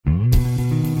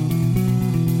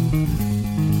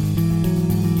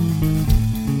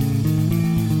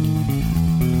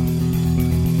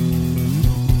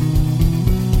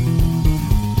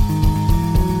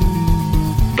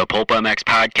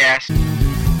Podcast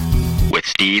with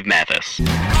Steve Mathis.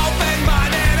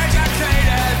 Open-minded,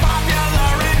 educated,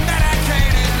 popular and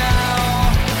medicated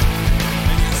now.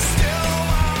 And you still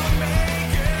won't make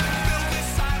it. Filled with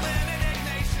silent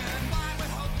indignation, blind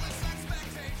with hopeless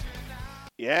expectation now.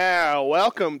 Yeah,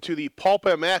 welcome to the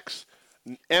PulpMX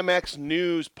MX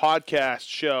News Podcast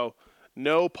show.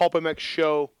 No PulpMX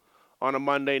show on a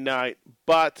Monday night,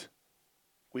 but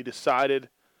we decided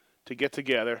to get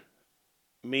together,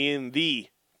 me and the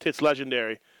Tits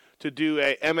Legendary, to do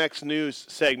a MX News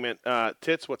segment.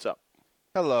 Tits, what's up?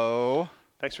 Hello.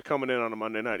 Thanks for coming in on a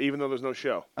Monday night, even though there's no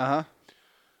show. Uh-huh.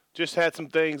 Just had some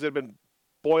things that have been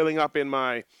boiling up in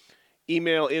my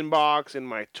email inbox, in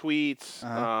my tweets,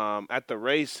 at the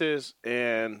races,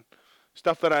 and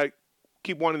stuff that I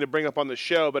keep wanting to bring up on the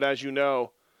show, but as you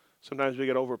know, sometimes we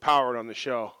get overpowered on the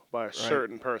show by a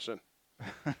certain person.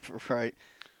 Right.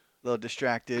 A little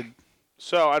distracted.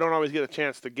 So I don't always get a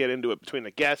chance to get into it between the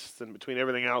guests and between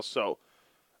everything else, so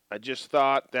I just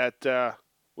thought that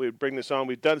we'd bring this on.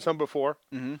 We've done some before.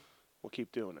 Mm-hmm. We'll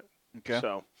keep doing it. Okay.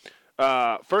 So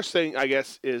first thing, I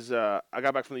guess, is I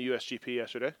got back from the USGP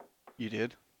yesterday. You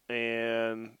did?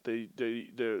 And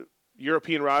the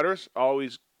European riders,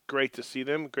 always great to see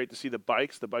them. Great to see the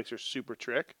bikes. The bikes are super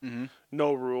trick. Mm-hmm.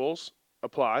 No rules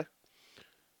apply,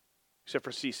 except for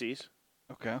CCs.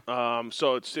 Okay.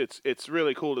 So it's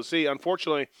really cool to see.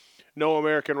 Unfortunately, no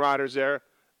American riders there,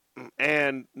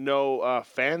 and no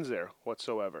fans there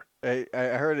whatsoever. I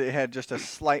heard it had just a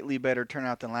slightly better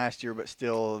turnout than last year, but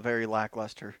still very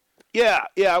lackluster. Yeah,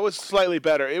 it was slightly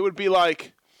better. It would be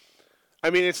like,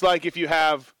 it's like if you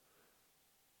have,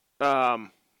 I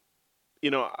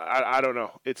don't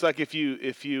know. It's like if you,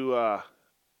 well,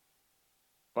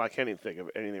 I can't even think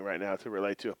of anything right now to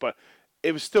relate to it, but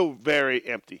it was still very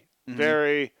empty. Mm-hmm.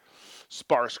 Very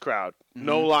sparse crowd. Mm-hmm.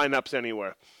 No lineups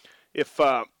anywhere. If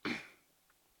I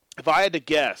had to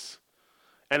guess,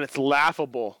 and it's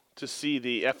laughable to see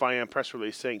the FIM press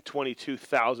release saying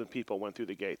 22,000 people went through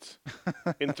the gates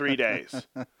in 3 days.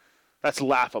 That's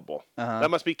laughable. Uh-huh. That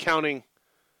must be counting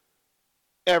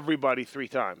everybody 3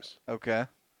 times. Okay.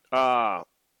 No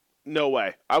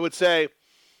way. I would say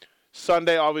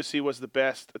Sunday obviously was the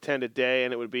best attended day,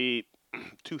 and it would be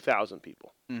 2,000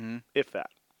 people, if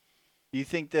that. Do you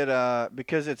think that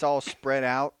because it's all spread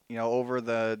out, over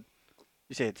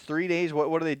you say it's 3 days,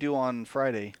 what do they do on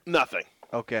Friday? Nothing.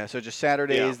 Okay, so just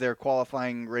Saturdays, Yeah. They're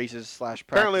qualifying races / practices.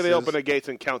 Apparently they open the gates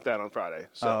and count that on Friday.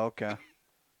 So okay.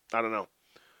 I don't know.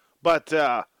 But,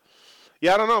 I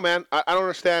don't know, man. I don't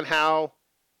understand how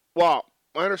 – well,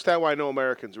 I understand why no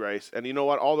Americans race. And you know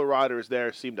what? All the riders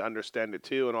there seem to understand it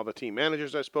too, and all the team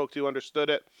managers I spoke to understood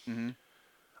it. Mm-hmm.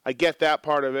 I get that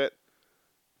part of it.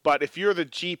 But if you're the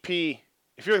GP,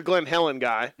 if you're the Glen Helen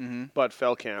guy, Bud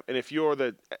Feldkamp, and if you're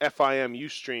the FIM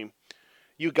Ustream,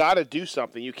 you got to do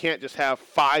something. You can't just have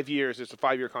 5 years. It's a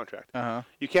 5-year contract. Uh-huh.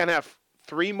 You can't have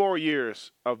 3 more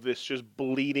years of this just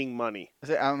bleeding money.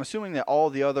 I'm assuming that all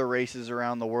the other races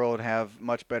around the world have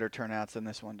much better turnouts than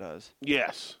this one does.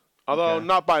 Yes, although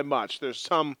not by much. There's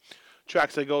some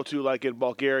tracks I go to, like in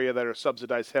Bulgaria, that are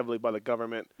subsidized heavily by the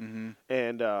government,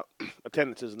 and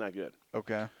attendance isn't that good.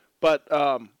 Okay. But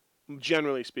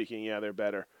generally speaking, yeah, they're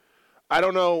better. I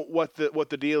don't know what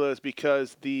the deal is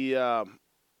because the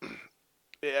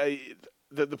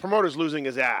promoter's losing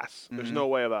his ass. There's no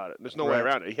way about it. There's no way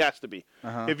around it. He has to be.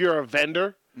 Uh-huh. If you're a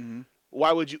vendor,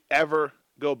 why would you ever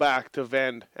go back to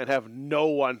vend and have no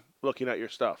one looking at your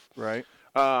stuff? Right.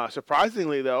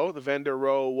 Surprisingly, though, the vendor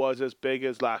row was as big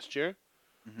as last year.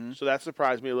 So that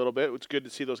surprised me a little bit. It's good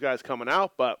to see those guys coming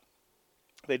out, but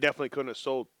they definitely couldn't have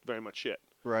sold very much shit.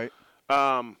 Right.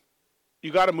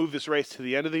 You got to move this race to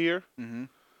the end of the year.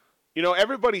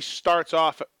 Everybody starts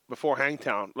off before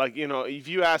Hangtown. Like, if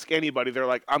you ask anybody, they're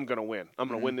like, I'm going to win. I'm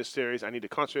going to win this series. I need to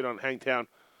concentrate on Hangtown.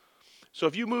 So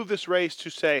if you move this race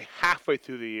to, say, halfway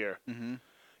through the year,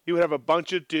 you would have a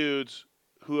bunch of dudes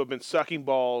who have been sucking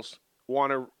balls,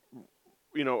 want to,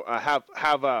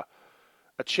 have a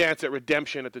chance at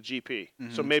redemption at the GP.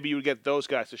 So maybe you would get those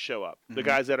guys to show up. The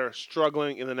guys that are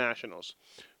struggling in the Nationals,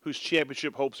 whose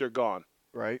championship hopes are gone.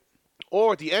 Right.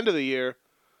 Or at the end of the year,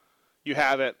 you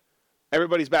have it.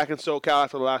 Everybody's back in SoCal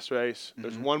after the last race.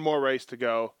 There's one more race to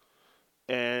go.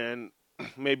 And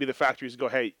maybe the factories go,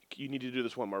 hey, you need to do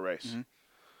this one more race.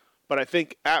 But I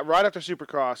think right after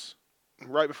Supercross,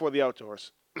 right before the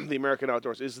outdoors, the American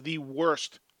outdoors, is the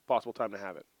worst possible time to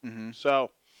have it. So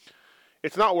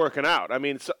it's not working out.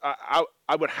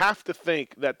 I would have to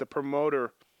think that the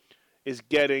promoter is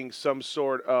getting some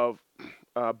sort of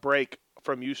break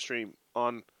from Ustream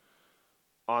on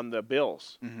the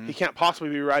bills. He can't possibly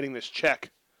be writing this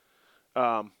check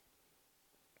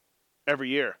every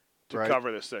year to Right.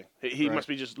 cover this thing. He Right. must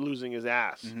be just losing his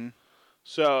ass. Mm-hmm.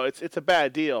 So it's a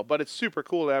bad deal, but it's super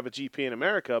cool to have a GP in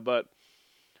America, but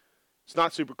it's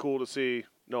not super cool to see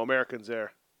no Americans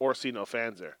there or see no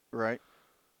fans there. Right.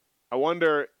 I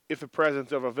wonder if the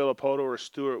presence of a Villapoto or a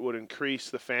Stewart would increase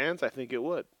the fans. I think it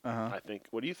would. Uh-huh.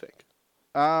 What do you think?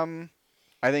 I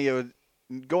think it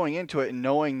would, going into it and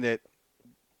knowing that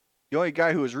the only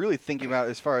guy who was really thinking about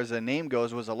it as far as the name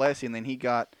goes was Alessi, and then he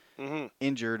got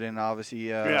injured and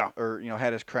obviously, or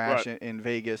had his crash Right. in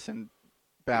Vegas and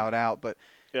bowed out. But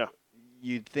Yeah.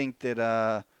 you'd think that,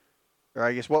 or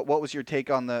I guess what was your take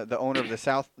on the owner of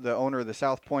the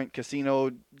South Point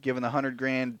Casino giving the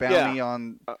 $100,000 bounty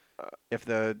on if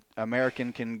the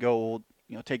American can go,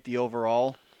 take the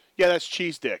overall? Yeah, that's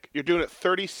cheese dick. You're doing it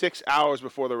 36 hours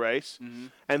before the race,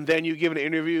 and then you give an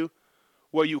interview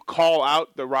where you call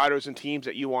out the riders and teams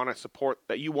that you want to support,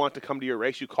 that you want to come to your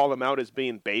race. You call them out as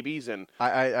being babies, and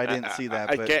I didn't see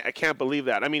that. But I can't believe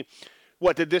that. I mean,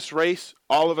 what did this race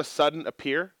all of a sudden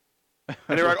appear?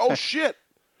 And they're like, "Oh shit,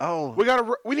 oh,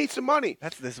 we need some money."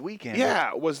 that's this weekend.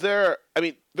 Yeah, was there? I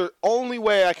mean, the only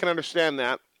way I can understand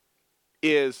that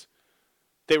is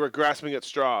they were grasping at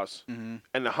straws, and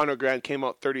the $100,000 came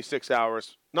out 36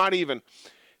 hours. Not even.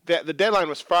 The deadline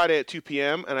was Friday at 2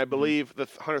 p.m., and I believe the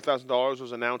 $100,000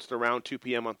 was announced around 2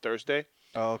 p.m. on Thursday.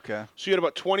 Oh, okay. So you had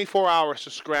about 24 hours to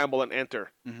scramble and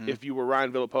enter if you were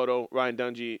Ryan Villapoto, Ryan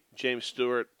Dungey, James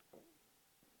Stewart.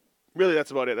 Really, that's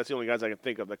about it. That's the only guys I can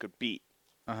think of that could beat,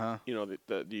 Uh-huh.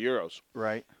 the Euros.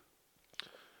 Right.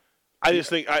 I just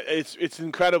think it's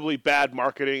incredibly bad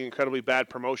marketing, incredibly bad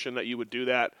promotion that you would do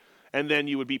that, and then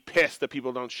you would be pissed that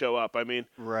people don't show up. I mean,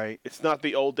 Right. it's not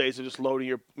the old days of just loading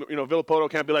your, Villapoto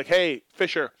can't be like, "Hey,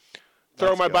 Fisher, throw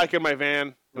Let's my go." bike in my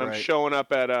van, and I'm Right. showing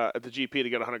up at the GP to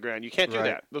get $100,000." You can't do Right.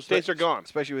 that. Those days are gone.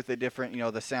 Especially with the different,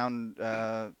 the sound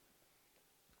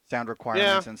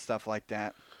requirements and stuff like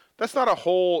that. That's not a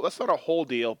whole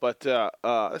deal, but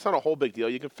that's not a whole big deal.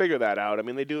 You can figure that out. I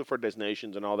mean, they do it for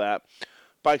destinations and all that.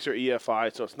 Bikes are EFI,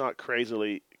 so it's not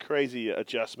crazy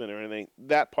adjustment or anything.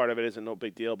 That part of it isn't no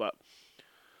big deal, but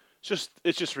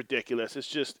it's just ridiculous. It's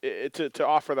just to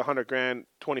offer the $100,000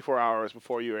 24 hours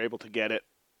before you're able to get it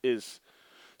is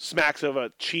smacks of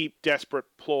a cheap, desperate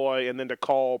ploy, and then to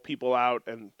call people out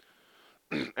and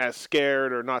as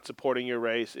scared or not supporting your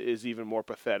race is even more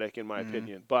pathetic, in my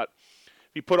opinion. But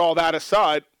if you put all that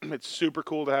aside, it's super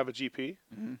cool to have a GP.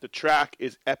 The track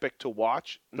is epic to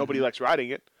watch. Nobody likes riding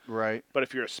it. Right. But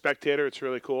if you're a spectator, it's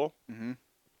really cool.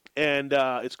 And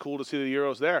it's cool to see the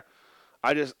Euros there.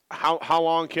 How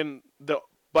long can the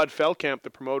Bud Feldkamp, the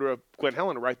promoter of Glen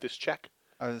Helen, write this check?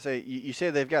 I was going to say, you say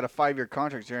they've got a 5-year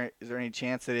contract. Is there any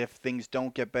chance that if things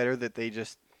don't get better that they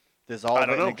just dissolve I it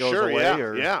don't know. and it goes Sure, away? yeah.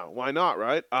 Or? Yeah, why not,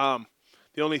 right?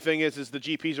 The only thing is the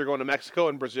GPs are going to Mexico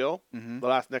and Brazil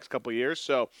the next couple of years,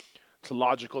 so it's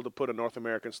logical to put a North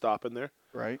American stop in there.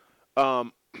 Right.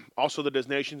 Also, the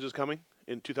Desnations is coming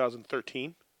in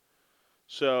 2013.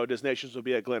 So Desnations will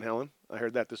be at Glen Helen. I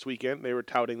heard that this weekend. They were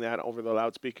touting that over the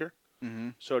loudspeaker.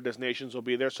 So Desnations will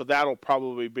be there. So that'll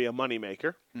probably be a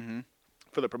moneymaker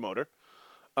for the promoter.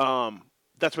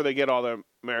 That's where they get all the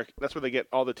That's where they get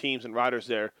all the teams and riders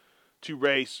there to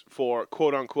race for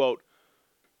quote unquote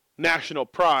national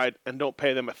pride and don't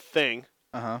pay them a thing.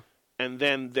 And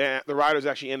then the riders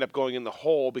actually end up going in the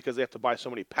hole because they have to buy so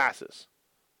many passes.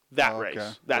 That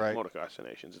race, that Right. motocross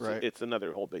nations. It's It's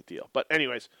another whole big deal. But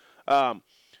anyways,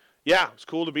 yeah, it's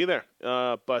cool to be there.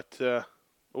 But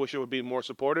I wish it would be more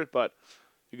supported, but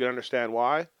you can understand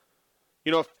why.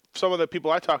 Some of the people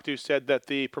I talked to said that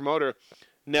the promoter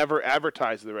never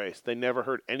advertised the race. They never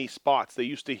heard any spots. They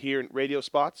used to hear radio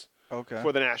spots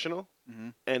for the national,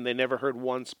 and they never heard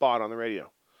one spot on the radio.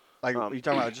 Like, are you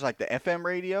talking about just like the FM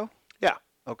radio? Yeah.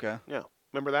 Okay. Yeah.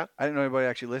 Remember that? I didn't know anybody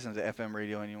actually listens to FM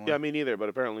radio anymore. Yeah, me neither, but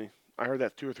apparently I heard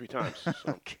that 2 or 3 times. So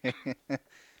Okay.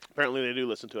 apparently they do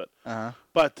listen to it. Uh-huh.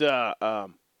 But,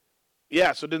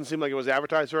 yeah, so it didn't seem like it was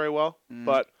advertised very well.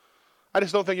 But I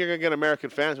just don't think you're going to get American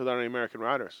fans without any American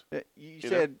riders. You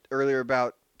said earlier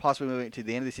about possibly moving to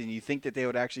the end of the season. You think that they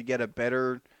would actually get a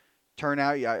better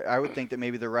turnout? I would think that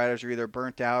maybe the riders are either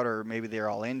burnt out or maybe they're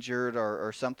all injured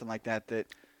or something like that. That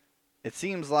it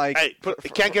seems like Hey,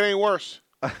 it can't get any worse.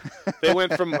 They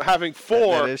went from having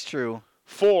 4. That is true.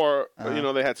 4,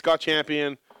 they had Scott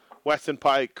Champion, Weston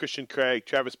Pike, Christian Craig,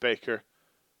 Travis Baker.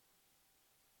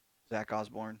 Zach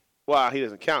Osborne. Well, he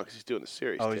doesn't count because he's doing the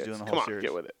series. Oh, he's kids. doing the Come whole on, series.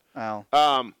 get with it.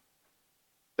 Oh.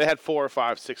 They had 4 or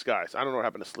 5, 6 guys. I don't know what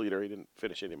happened to Sleater. He didn't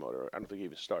finish any motor. I don't think he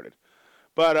even started.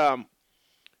 But,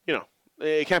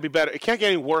 it can't be better. It can't get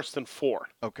any worse than 4.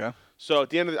 Okay. So at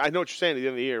the end of I know what you're saying at the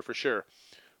end of the year for sure.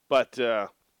 But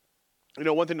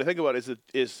one thing to think about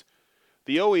is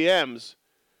the OEMs,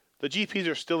 the GPs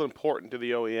are still important to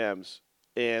the OEMs,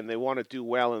 and they want to do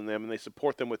well in them, and they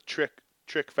support them with trick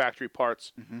factory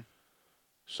parts. Mm-hmm.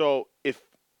 So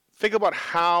think about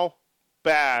how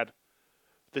bad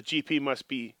the GP must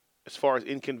be as far as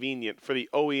inconvenient for the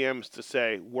OEMs to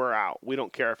say, we're out. We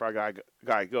don't care if our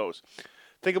guy goes.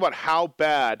 Think about how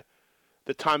bad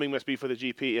the timing must be for the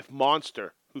GP if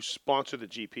Monster, who sponsor the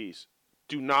GPs,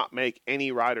 do not make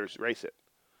any riders race it.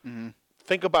 Mm-hmm.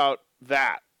 Think about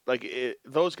that.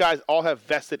 Those guys all have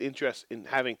vested interest in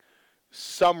having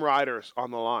some riders on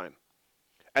the line.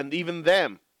 And even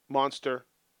them, Monster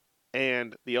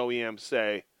and the OEM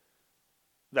say,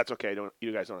 that's okay.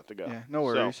 You guys don't have to go. Yeah, no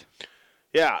worries. So,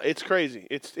 yeah, it's crazy.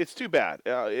 It's too bad.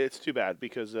 It's too bad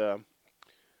because it'd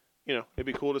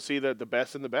be cool to see the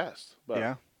best and the best. But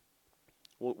yeah,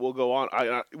 we'll go on.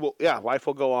 Life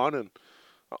will go on, and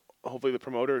hopefully the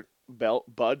promoter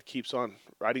Bud keeps on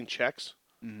writing checks,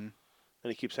 mm-hmm.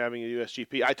 and he keeps having a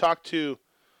USGP. I talked to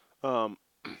 2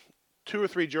 or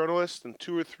 3 journalists and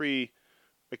 2 or 3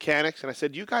 mechanics, and I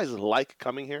said, "You guys like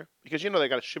coming here because they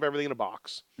got to ship everything in a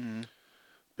box." Mm-hmm.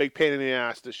 Big pain in the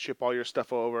ass to ship all your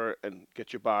stuff over and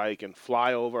get your bike and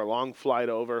fly over, a long flight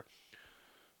over.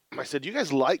 I said, you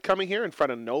guys like coming here in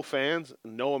front of no fans,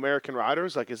 no American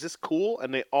riders? Is this cool?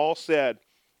 And they all said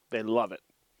they love it.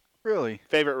 Really?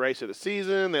 Favorite race of the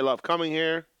season. They love coming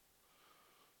here.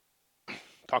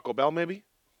 Taco Bell, maybe?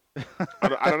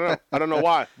 I don't know. I don't know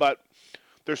why, but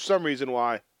there's some reason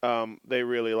why they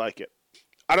really like it.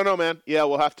 I don't know, man. Yeah,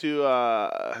 we'll have to,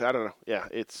 I don't know. Yeah,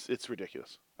 it's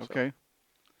ridiculous. Okay. So.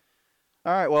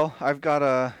 All right, well, I've got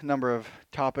a number of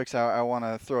topics I want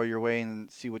to throw your way and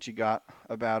see what you got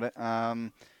about it.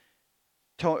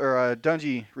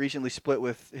 Dungey recently split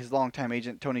with his longtime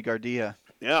agent, Tony Gardia.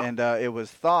 Yeah. And it was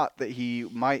thought that he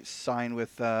might sign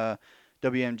with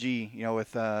WMG,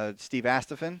 with Steve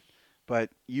Astafin, but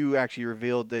you actually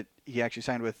revealed that he actually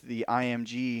signed with the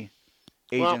IMG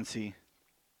agency. Well,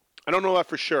 I don't know that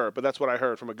for sure, but that's what I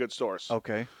heard from a good source.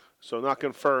 Okay. So not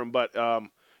confirmed, but...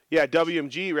 yeah,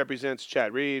 WMG represents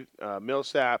Chad Reed,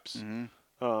 Millsaps, mm-hmm.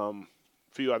 A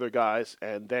few other guys,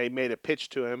 and they made a pitch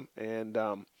to him, and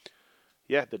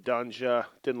the Dunge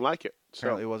didn't like it. So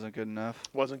Apparently, it wasn't good enough.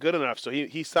 Wasn't good enough. So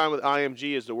he signed with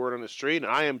IMG as the word on the street, and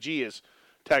IMG is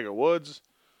Tiger Woods,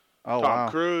 Tom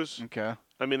Cruise. Okay.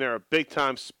 I mean, they're a big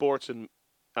time sports and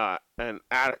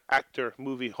actor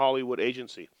movie Hollywood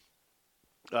agency.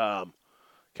 Can't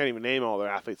even name all their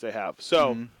athletes they have.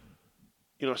 So. Mm-hmm.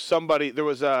 There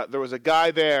was a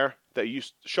guy there that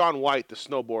Sean White, the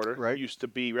snowboarder, right. used to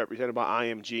be represented by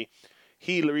IMG.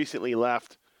 He recently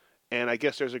left, and I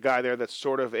guess there's a guy there that's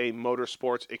sort of a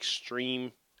motorsports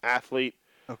extreme athlete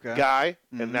guy,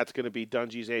 mm-hmm. and that's going to be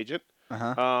Dungey's agent.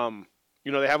 Uh-huh.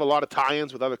 They have a lot of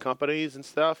tie-ins with other companies and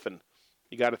stuff, and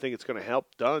you got to think it's going to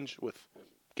help Dunge with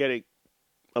getting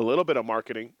a little bit of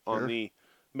marketing on the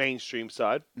mainstream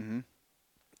side. Mm-hmm.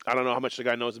 I don't know how much the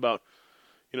guy knows about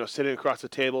sitting across the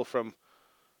table from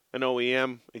an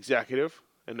OEM executive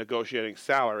and negotiating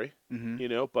salary,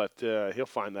 mm-hmm. But he'll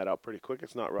find that out pretty quick.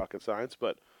 It's not rocket science.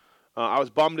 But I was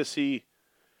bummed to see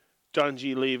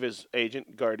Dungey leave his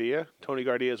agent, Gardia. Tony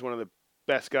Gardia is one of the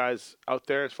best guys out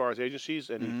there as far as agencies,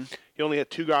 and mm-hmm. he only had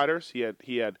 2 riders. He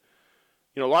had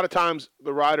a lot of times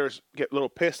the riders get a little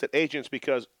pissed at agents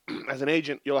because as an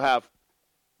agent, you'll have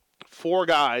 4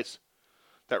 guys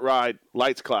that ride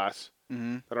lights class,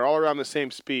 mm-hmm. that are all around the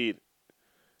same speed,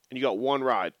 and you got 1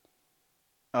 ride.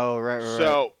 Oh, right.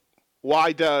 So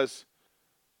why does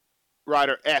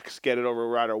rider X get it over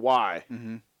rider Y?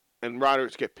 Mm-hmm. And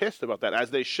riders get pissed about that,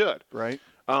 as they should. Right.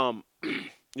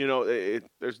 It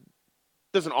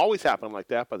doesn't always happen like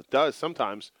that, but it does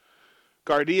sometimes.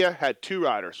 Gardia had 2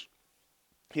 riders.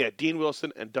 He had Dean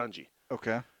Wilson and Dungey.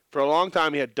 Okay. For a long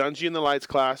time, he had Dungey in the lights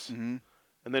class, mm-hmm.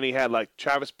 and then he had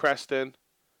Travis Preston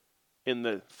in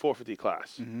the 450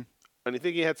 class. Mm-hmm. And I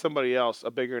think he had somebody else,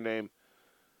 a bigger name.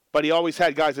 But he always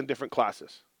had guys in different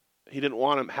classes. He didn't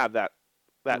want him to have that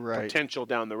right. potential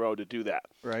down the road to do that.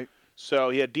 Right. So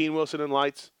he had Dean Wilson in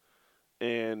lights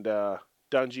and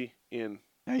Dungey in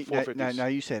 450s. Now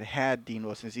you said had Dean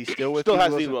Wilson. Is he still with Still Dean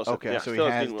has Wilson? Dean Wilson. Okay, Yeah, so he still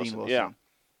has Dean Dean Wilson. Yeah.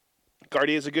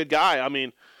 Gardia is a good guy. I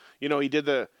mean, he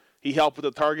helped with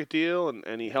the Target deal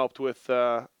and he helped with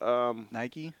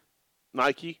Nike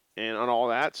and on all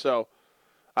that. So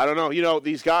I don't know.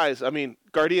 These guys, I mean,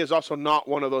 Gardia is also not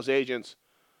one of those agents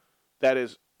that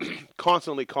is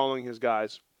constantly calling his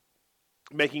guys,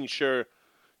 making sure,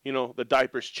 the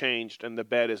diaper's changed and the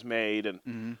bed is made. And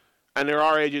mm-hmm. and there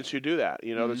are agents who do that.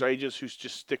 mm-hmm. There's agents who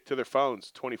just stick to their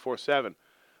phones 24/7.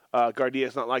 Gardia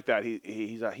is not like that.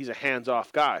 He's a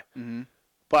hands-off guy. Mm-hmm.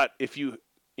 But if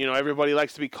everybody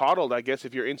likes to be coddled, I guess,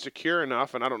 if you're insecure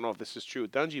enough, and I don't know if this is true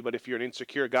with Dungey, but if you're an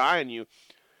insecure guy and you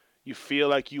feel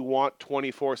like you want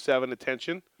 24/7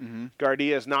 attention,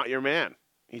 Gardia is not your man.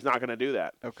 He's not going to do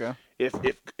that. Okay.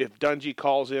 If Dungey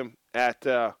calls him at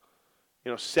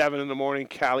 7 in the morning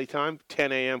Cali time,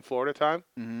 10 a.m. Florida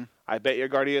time, I bet your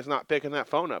Gardia is not picking that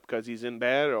phone up because he's in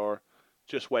bed or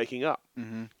just waking up.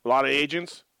 A lot of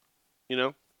agents,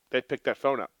 they pick that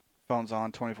phone up. Phone's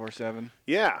on 24/7.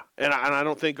 Yeah, and I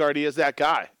don't think Gardia is that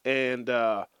guy. And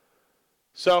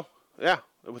so, yeah,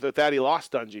 with that he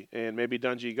lost Dungey. And maybe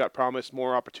Dungey got promised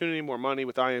more opportunity, more money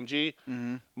with IMG,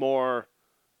 more.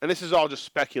 And this is all just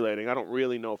speculating. I don't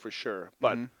really know for sure.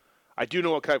 But I do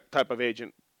know what type of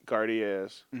agent Gardia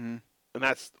is. And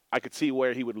I could see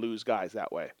where he would lose guys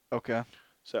that way. Okay.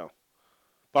 So,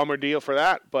 bummer deal for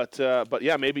that. But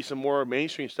yeah, maybe some more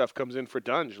mainstream stuff comes in for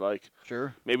Dunge. Like,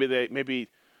 sure. Maybe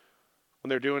when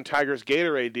they're doing Tiger's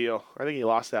Gatorade deal, I think he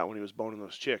lost that when he was boning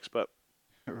those chicks. But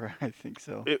right, I think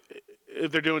so.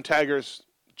 If they're doing Tiger's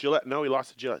Gillette, no, he lost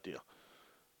the Gillette deal.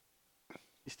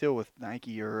 He's still with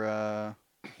Nike or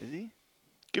is he?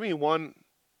 Give me one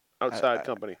outside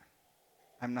company.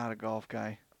 I'm not a golf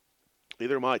guy.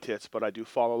 Neither am I, Tits, but I do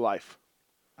follow life.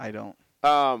 I don't.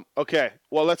 Okay.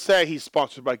 Well, let's say he's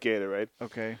sponsored by Gatorade.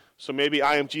 Okay. So maybe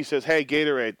IMG says, hey,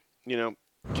 Gatorade,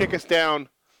 kick us down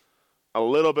a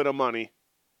little bit of money,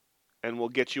 and we'll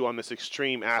get you on this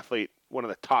extreme athlete, one of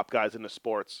the top guys in the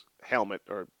sports, helmet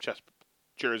or chest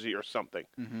jersey or something.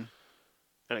 And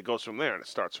it goes from there, and it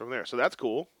starts from there. So that's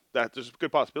cool. There's a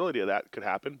good possibility of that could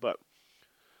happen, but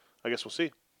I guess we'll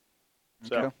see.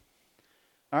 So. Okay.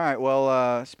 All right.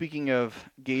 Well, speaking of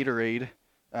Gatorade,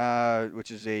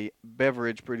 which is a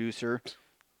beverage producer,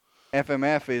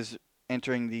 FMF is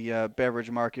entering the beverage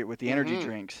market with the energy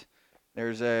drinks.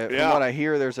 There's from what I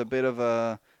hear, there's a bit of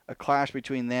a clash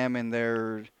between them and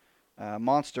their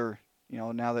Monster.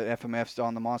 Now that FMF's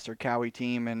on the Monster Cowie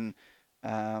team, and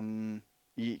can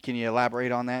you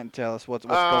elaborate on that and tell us what's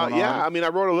going on? Yeah, I mean, I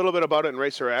wrote a little bit about it in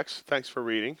Racer X. Thanks for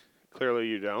reading. Clearly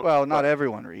you don't. Well, not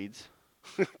everyone reads.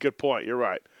 Good point. You're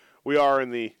right. We are in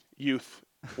the youth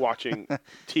watching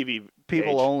TV.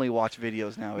 People age. only watch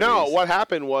videos nowadays. No, what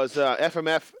happened was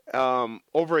FMF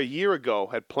over a year ago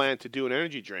had planned to do an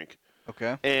energy drink.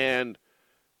 Okay. And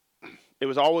it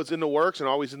was always in the works.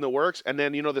 And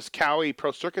then, this Cowie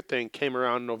Pro Circuit thing came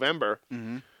around in November.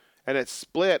 And it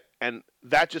split, and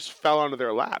that just fell onto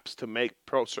their laps to make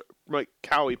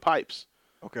Cowie pipes.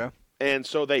 Okay. And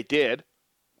so they did.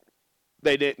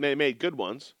 They made good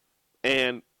ones.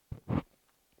 And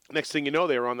next thing you know,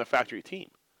 they were on the factory team.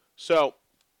 So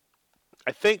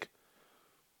I think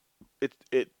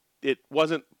it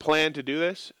wasn't planned to do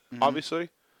this, obviously.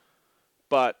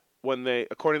 But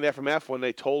according to FMF, when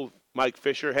they told Mike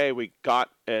Fisher, hey, we got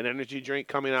an energy drink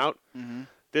coming out,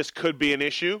 this could be an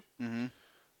issue.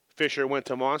 Fisher went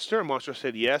to Monster. Monster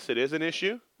said, yes, it is an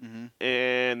issue.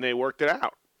 And they worked it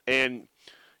out. And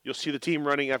you'll see the team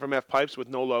running FMF pipes with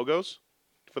no logos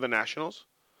for the Nationals.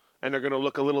 And they're going to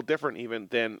look a little different even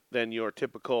than your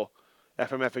typical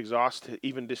FMF exhaust to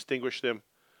even distinguish them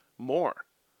more.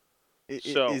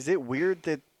 Is it weird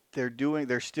that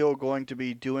they're still going to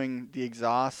be doing the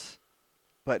exhausts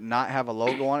but not have a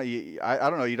logo on it? I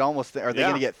don't know. You'd almost are they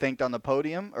going to get thanked on the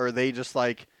podium, or are they just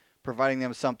like providing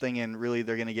them something and really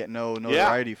they're going to get no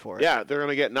notoriety for it? Yeah, they're going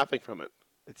to get nothing from it.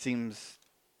 It seems.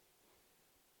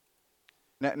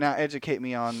 Now educate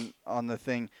me on the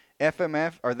thing.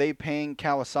 FMF, are they paying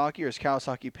Kawasaki, or is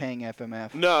Kawasaki paying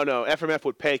FMF? No, FMF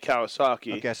would pay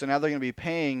Kawasaki. Okay, so now they're going to be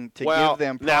paying to give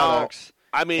them products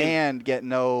and get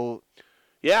no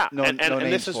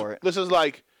names for it. This is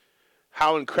like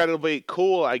how incredibly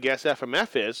cool, I guess,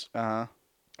 FMF is.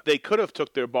 They could have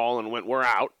took their ball and went, we're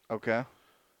out. Okay.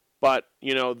 But,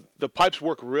 the pipes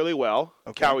work really well.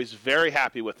 Okay. Cowie's very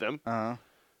happy with them.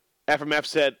 FMF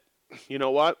said, you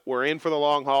know what? We're in for the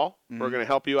long haul. We're going to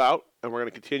help you out, and we're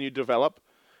going to continue to develop,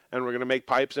 and we're going to make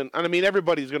pipes. And I mean,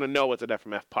 everybody's going to know it's an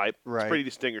FMF pipe. Right. It's pretty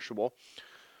distinguishable.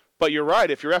 But you're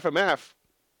right. If you're FMF,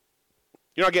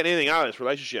 you're not getting anything out of this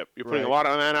relationship. You're putting a lot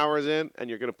of man hours in, and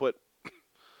you're going to put,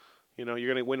 you're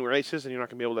going to win races, and you're not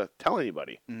going to be able to tell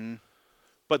anybody.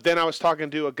 But then I was talking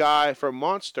to a guy from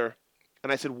Monster,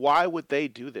 and I said, why would they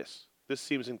do this? This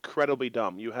seems incredibly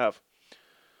dumb. You have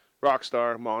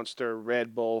Rockstar, Monster,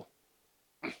 Red Bull,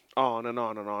 on and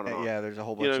on and on and on. Yeah, there's a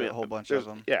whole bunch, of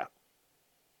them. Yeah.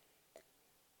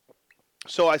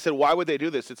 So I said, why would they do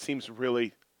this? It seems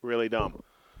really, really dumb.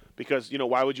 Because,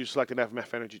 why would you select an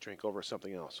FMF energy drink over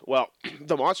something else? Well,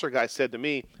 the Monster guy said to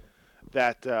me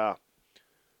that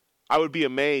I would be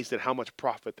amazed at how much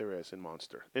profit there is in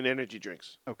Monster, in energy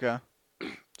drinks. Okay.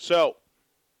 So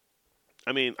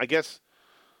I mean, I guess,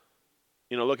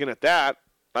 looking at that,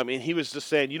 I mean, he was just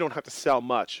saying you don't have to sell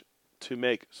much to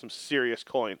make some serious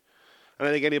coin. And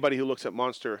I think anybody who looks at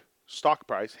Monster stock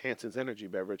price, Hanson's Energy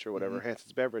Beverage or whatever,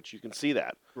 Hanson's Beverage, you can see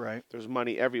that. Right. There's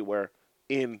money everywhere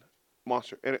in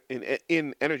Monster,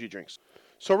 in energy drinks.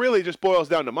 So really it just boils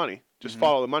down to money. Just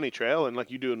follow the money trail, and like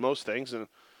you do in most things. And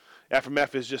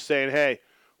FMF is just saying, hey,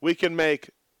 we can make,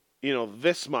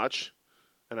 this much,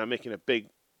 and I'm making a big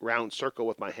round circle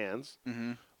with my hands,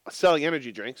 selling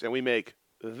energy drinks, and we make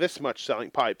this much selling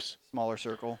pipes. Smaller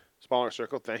circle. Smaller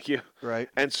circle, thank you. Right.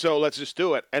 And so let's just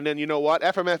do it. And then you know what?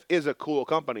 FMF is a cool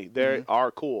company. They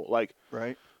are cool. Like,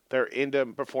 right. They're into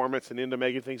performance and into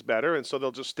making things better, and so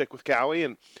they'll just stick with Cowie,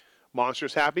 and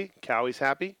Monster's happy, Cowie's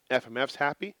happy, FMF's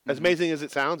happy. As amazing as it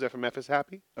sounds, FMF is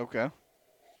happy. Okay.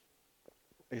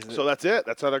 So that's it.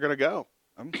 That's how they're going to go.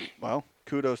 Well,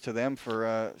 kudos to them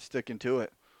for sticking to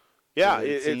it. Yeah,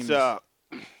 it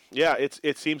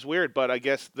seems weird, but I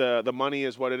guess the money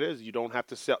is what it is. You don't have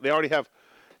to sell. They already have.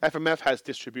 FMF has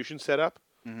distribution set up.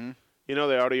 Mm-hmm.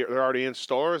 They're already in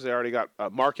stores. They already got a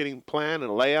marketing plan and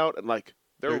a layout, and like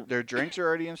their drinks are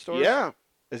already in stores. Yeah.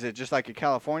 Is it just like a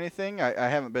California thing? I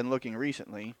haven't been looking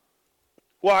recently.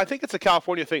 Well, I think it's a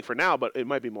California thing for now, but it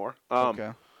might be more.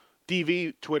 Okay.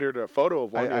 DV twittered a photo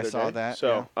of one the other I saw day. that.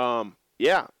 So,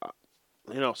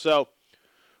 so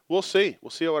we'll see.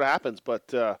 We'll see what happens.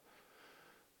 But,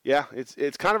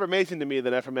 it's kind of amazing to me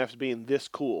that FMF's being this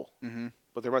cool. Mm-hmm.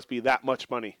 But there must be that much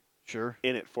money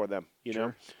in it for them, you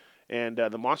know? And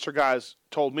the Monster guys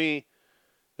told me,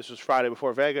 this was Friday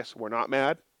before Vegas, we're not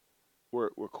mad. We're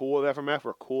cool with FMF.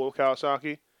 We're cool with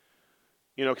Kawasaki.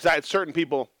 Because I had certain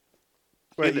people.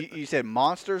 Wait, you said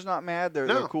Monster's not mad?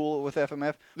 They're cool with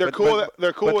FMF? They're cool.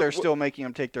 They're cool. But they're still making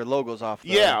them take their logos off.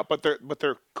 Yeah, but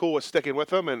they're cool with sticking with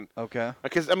them. And okay.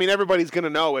 Because everybody's gonna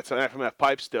know it's an FMF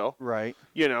pipe still. Right.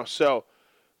 So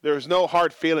there's no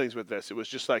hard feelings with this. It was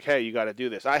just like, hey, you got to do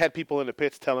this. I had people in the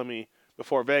pits telling me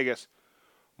before Vegas,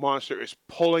 Monster is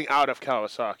pulling out of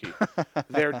Kawasaki.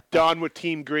 They're done with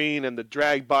Team Green and the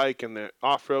drag bike and the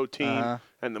off-road team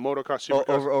and the motocross supercross.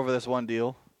 Over this one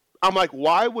deal. I'm like,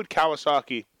 why would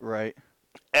Kawasaki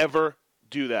ever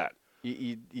do that?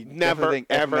 You never think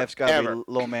ever, FMF's got to ever. be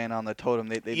low man on the totem.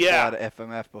 They pull out of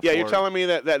FMF before. Yeah, you're telling me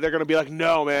that they're going to be like,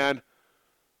 no, man,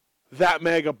 that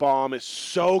mega bomb is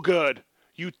so good.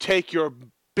 You take your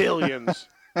billions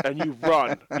and you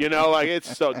run.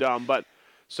 It's so dumb. But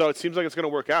so it seems like it's going to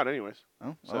work out anyways.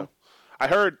 Oh, so I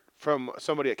heard from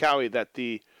somebody at Cowie that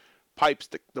the pipes,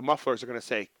 the mufflers are going to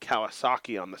say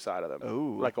Kawasaki on the side of them.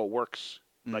 Ooh. Like a works,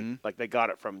 like they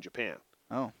got it from Japan.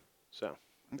 Oh. So,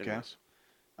 okay. Anyways.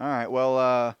 All right.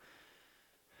 Well,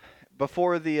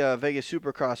 before the Vegas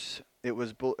Supercross, it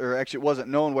wasn't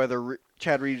known whether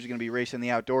Chad Reed was going to be racing the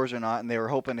outdoors or not, and they were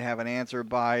hoping to have an answer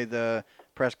by the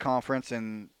press conference,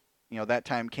 and that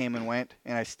time came and went,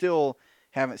 and I still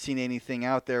haven't seen anything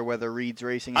out there whether Reed's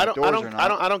racing outdoors or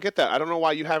not. I don't get that. I don't know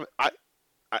why you haven't.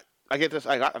 I get this.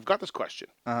 I've got this question.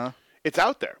 It's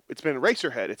out there. It's been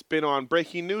Racerhead. It's been on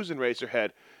breaking news in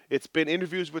Racerhead. It's been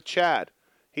interviews with Chad.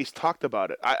 He's talked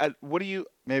about it. What do you?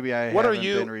 Maybe I. What are haven't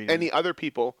you? Been reading. Any other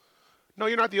people? No,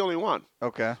 you're not the only one.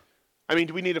 Okay. I mean,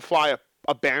 do we need to fly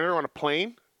a banner on a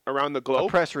plane around the globe? A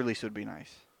press release would be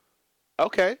nice.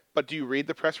 Okay, but do you read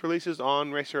the press releases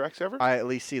on Racer X ever? I at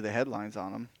least see the headlines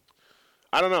on them.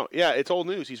 I don't know. Yeah, it's old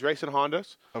news. He's racing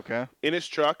Hondas. Okay. In his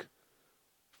truck,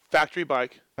 factory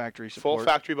bike. Factory support. Full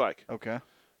factory bike. Okay.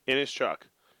 In his truck,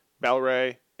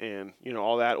 Bel-Ray and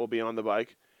all that will be on the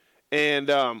bike,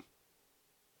 and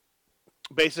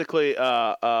basically,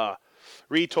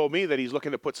 Reed told me that he's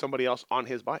looking to put somebody else on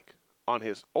his bike, on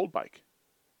his old bike.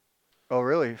 Oh,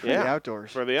 really? For the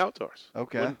outdoors? For the outdoors.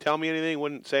 Okay. Wouldn't tell me anything,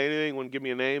 wouldn't say anything, wouldn't give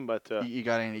me a name, but... you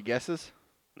got any guesses?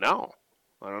 No.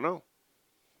 I don't know.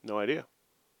 No idea.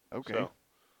 Okay. So.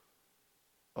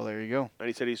 Well, there you go. And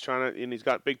he said he's he's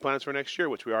got big plans for next year,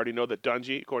 which we already know that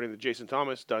Dungey, according to Jason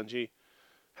Thomas, Dungey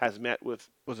has met with...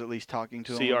 Was at least talking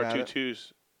to him about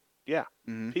CR22's,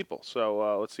 people.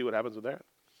 So let's see what happens with that.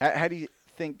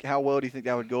 How well do you think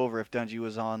that would go over if Dungey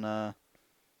was on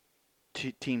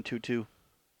Team 2-2?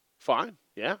 Fine,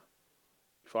 yeah.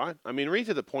 Fine. I mean, Reed's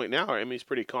at the point now. I mean, he's a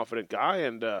pretty confident guy,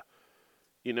 and,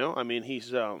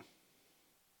 he's... I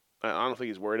don't think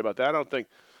he's worried about that.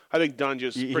 I think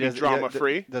Dungey's pretty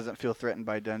drama-free. Doesn't feel threatened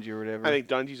by Dungey or whatever. I think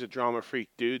Dungey's a drama-freak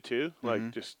dude, too.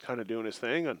 Like, just kind of doing his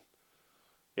thing. And,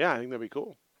 yeah, I think that'd be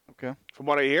cool. Okay. From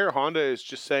what I hear, Honda is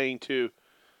just saying to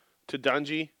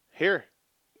Dungey, here,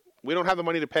 we don't have the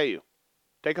money to pay you.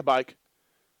 Take a bike.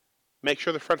 Make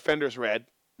sure the front fender's red,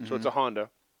 so it's a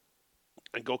Honda.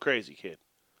 And go crazy, kid.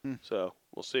 So,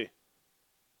 we'll see.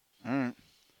 All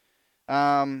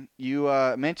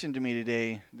You mentioned to me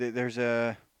today that there's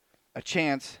a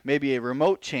chance, maybe a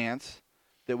remote chance,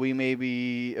 that we may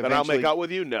be eventually... That I'll make out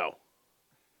with you? No.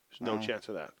 There's no Oh. chance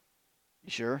of that.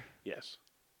 You sure? Yes.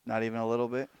 Not even a little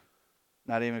bit?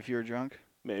 Not even if you were drunk?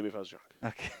 Maybe if I was drunk.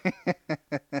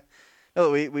 Okay.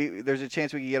 No, there's a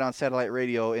chance we could get on satellite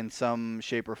radio in some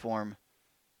shape or form.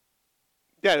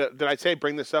 Yeah, did I say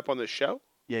bring this up on this show?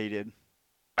 Yeah, you did.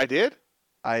 I did?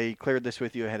 I cleared this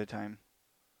with you ahead of time.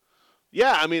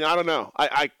 Yeah, I mean, I don't know.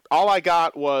 All I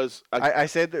got was... I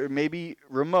said there may be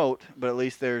remote, but at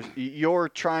least you're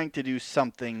trying to do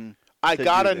something. I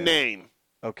got a there. name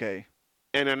Okay.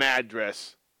 and an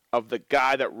address of the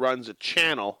guy that runs a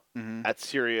channel at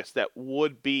Sirius that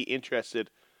would be interested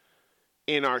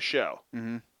in our show.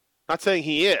 Mm-hmm. Not saying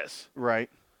he is, Right.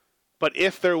 but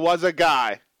if there was a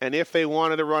guy and if they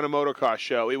wanted to run a motocross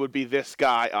show, it would be this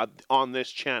guy on this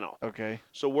channel. Okay.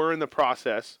 So we're in the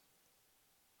process.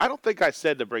 I don't think I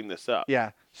said to bring this up.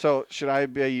 Yeah. So should I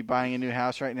be buying a new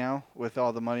house right now with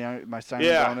all the money on my signing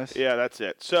bonus? Yeah, that's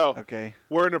it. So Okay.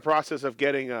 we're in the process of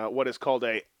getting what is called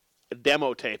a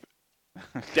demo tape,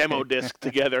 demo disc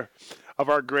together of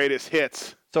our greatest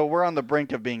hits. So we're on the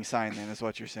brink of being signed then, is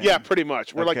what you're saying? Yeah, pretty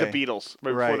much. We're like Okay. the Beatles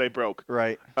before Right. they broke.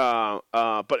 Right. But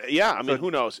yeah, I mean, So who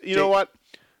knows? You know what?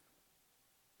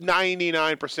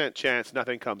 99% chance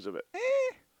nothing comes of it.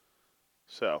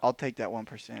 So I'll take that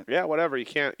 1%. yeah, whatever. You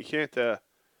can't go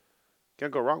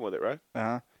wrong with it, right?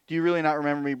 Uh-huh. Do you really not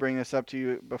remember me bringing this up to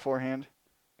you beforehand?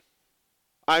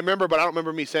 I remember, but I don't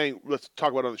remember me saying let's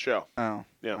talk about it on the show. Oh.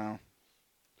 Yeah. Oh.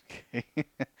 Okay.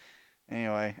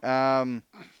 Anyway,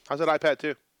 How's that iPad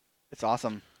 2? it's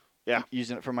awesome. Yeah.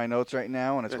 Using it for my notes right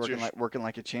now, and it's That's working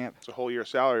like a champ. It's a whole year's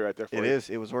salary right there for It you. is.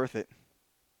 It was worth it.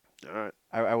 All right.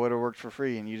 I would have worked for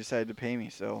free, and you decided to pay me.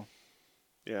 So.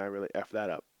 Yeah, I really effed that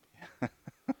up.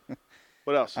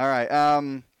 What else? All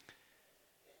right.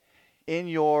 In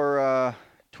your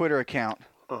Twitter account,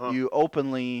 you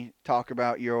openly talk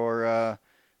about your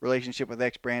relationship with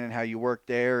X Brand and how you work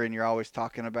there, and you're always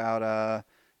talking about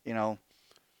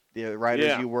the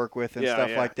writers you work with and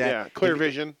stuff like that. Yeah, Clear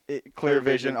Vision. Clear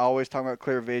Vision. Always talking about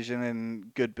Clear Vision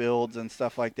and good builds and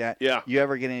stuff like that. Yeah. You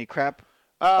ever get any crap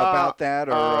about that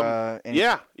or any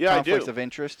yeah, conflicts I do. of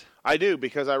interest? I do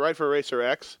because I write for Racer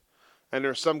X, and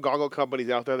there's some goggle companies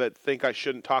out there that think I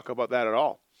shouldn't talk about that at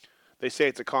all. They say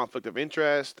it's a conflict of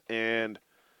interest and,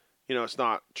 it's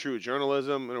not true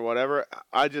journalism or whatever.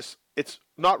 It's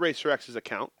not Racer X's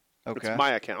account. Okay. It's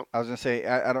my account. I was going to say,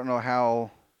 I don't know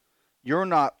how you're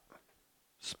not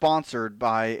sponsored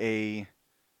by a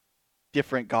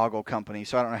different goggle company,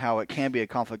 so I don't know how it can be a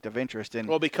conflict of interest.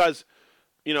 Well, because,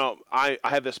 I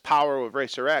have this power with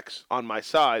Racer X on my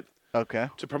side Okay.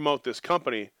 to promote this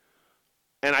company,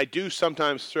 and I do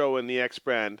sometimes throw in the X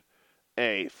Brand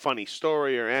a funny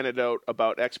story or anecdote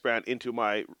about X Brand into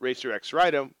my Racer X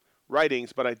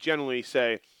writings, but I generally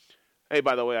say, hey,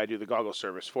 by the way, I do the goggle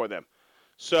service for them.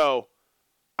 So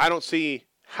I don't see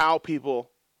how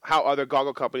other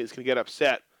goggle companies can get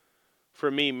upset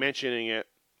for me mentioning it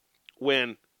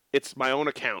when it's my own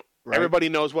account. Right. Everybody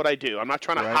knows what I do. I'm not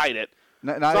trying to hide it.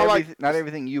 Not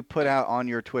everything you put out on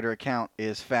your Twitter account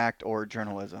is fact or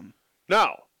journalism.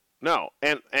 No.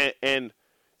 And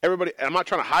everybody, I'm not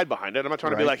trying to hide behind it. I'm not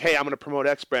trying to be like, hey, I'm going to promote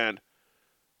X Brand,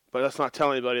 but let's not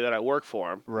tell anybody that I work for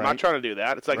them. Right. I'm not trying to do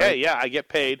that. It's like, hey, yeah, I get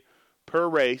paid per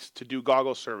race to do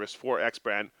goggle service for X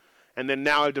Brand. And then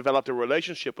now I've developed a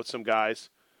relationship with some guys,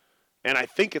 and I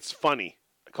think it's funny.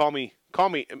 Call me,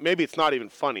 maybe it's not even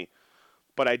funny,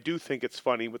 but I do think it's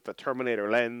funny with the Terminator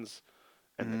lens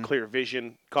and the Clear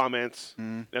Vision comments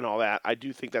and all that. I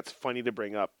do think that's funny to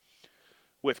bring up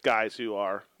with guys who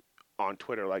are on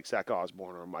Twitter like Zach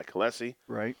Osborne or Mike Alessi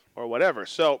Right. or whatever.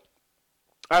 So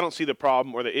I don't see the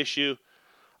problem or the issue.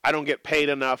 I don't get paid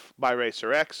enough by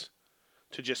Racer X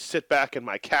to just sit back in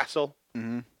my castle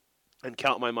and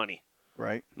count my money.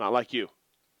 Right. Not like you,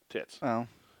 Tits. Well.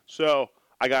 So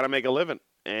I got to make a living.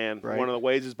 And one of the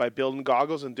ways is by building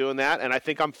goggles and doing that. And I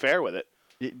think I'm fair with it.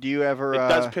 Do you ever? It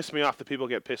does piss me off that people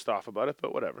get pissed off about it,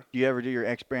 but whatever. Do you ever do your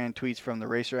X Brand tweets from the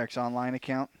Racer X Online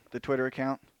account, the Twitter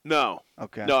account? No.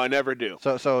 Okay. No, I never do.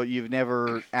 So you've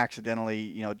never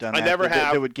accidentally, done that? I never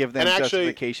have. That would give them And actually,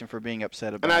 justification for being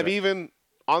upset about And I've it. even,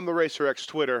 on the Racer X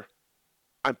Twitter,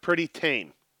 I'm pretty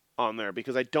tame on there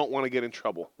because I don't want to get in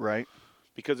trouble. Right.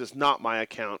 Because it's not my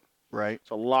account. Right. It's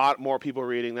a lot more people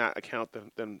reading that account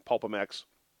than PulpMX.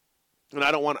 And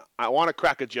I want to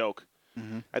crack a joke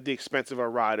at the expense of a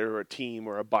rider or a team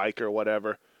or a bike or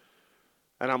whatever.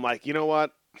 And I'm like, you know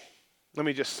what? Let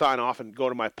me just sign off and go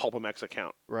to my PulpMX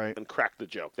account. Right. And crack the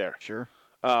joke there. Sure.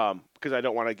 Because I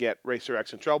don't want to get Racer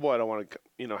X in trouble. I don't want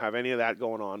to, have any of that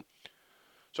going on.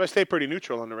 So I stay pretty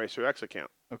neutral on the Racer X account.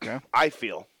 Okay. I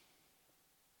feel.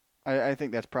 I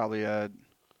think that's probably a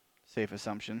safe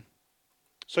assumption.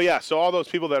 So yeah, so all those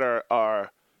people that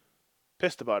are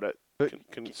pissed about it But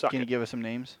can suck Can it. you give us some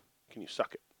names? Can you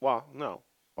suck it? Well, no.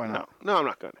 Why not? No, I'm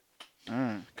not going to. All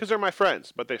right. Because they're my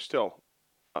friends, but they're still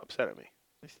upset at me.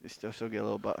 They still get a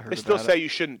little butthurt. They still about say it. you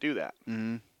shouldn't do that.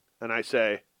 Mm-hmm. And I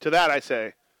say,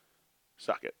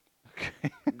 suck it.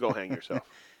 Go hang yourself.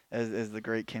 As the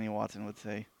great Kenny Watson would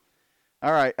say.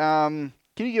 All right.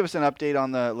 Can you give us an update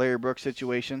on the Larry Brooks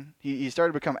situation? He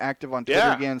started to become active on Twitter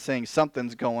Yeah. again, saying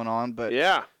something's going on, but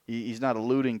Yeah. he's not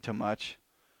alluding to much.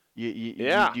 Do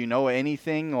Yeah. you know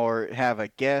anything or have a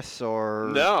guess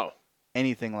or No.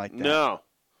 anything like that? No.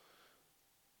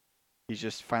 He's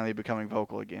just finally becoming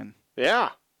vocal again. Yeah.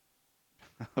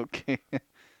 Okay.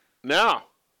 No.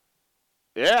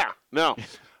 Yeah. No.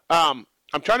 I'm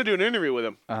trying to do an interview with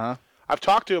him. Uh-huh. I've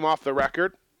talked to him off the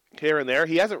record here and there.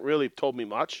 He hasn't really told me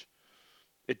much.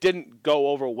 It didn't go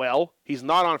over well. He's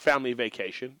not on family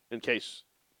vacation, in case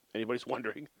anybody's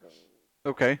wondering.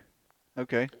 Okay.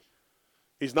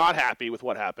 He's not happy with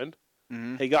what happened.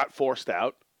 Mm-hmm. He got forced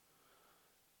out.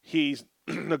 He's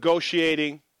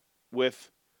negotiating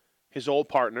with his old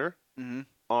partner Mm-hmm.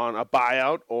 on a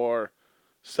buyout or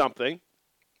something.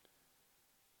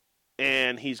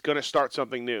 And he's going to start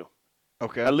something new.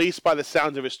 Okay. At least by the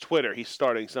sounds of his Twitter, he's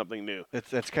starting something new.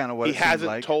 That's kind of what He it seems hasn't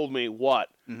like. told me what.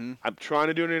 Mm-hmm. I'm trying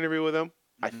to do an interview with him.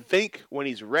 I think when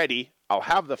he's ready, I'll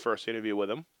have the first interview with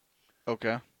him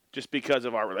Okay. just because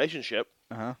of our relationship.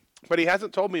 Uh-huh. But he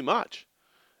hasn't told me much.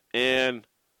 And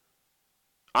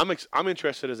I'm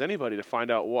interested as anybody to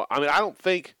find out what. I mean, I don't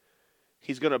think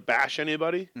he's going to bash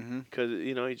anybody because,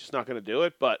 he's just not going to do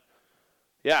it. But,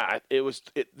 yeah,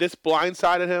 this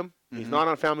blindsided him. He's not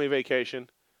on family vacation.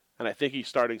 And I think he's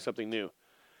starting something new.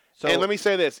 So And let me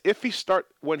say this: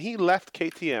 when he left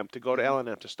KTM to go to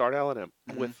L&M to start L&M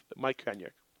with Mike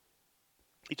Kanyuk,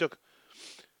 he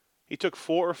took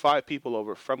 4 or 5 people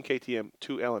over from KTM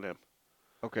to L&M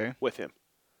Okay. with him.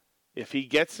 If he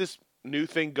gets this new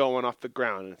thing going off the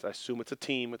ground, and I assume it's a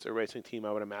team, it's a racing team,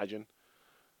 I would imagine.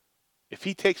 If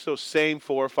he takes those same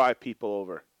 4 or 5 people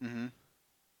over,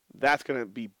 that's going to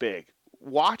be big.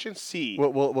 Watch and see.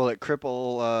 Will it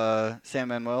cripple Sam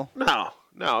Manuel?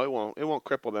 No, it won't. It won't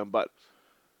cripple them, but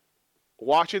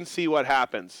watch and see what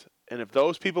happens. And if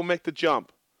those people make the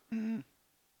jump,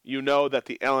 you know that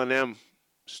the L&M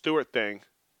Stewart thing,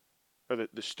 or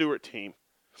the Stewart team,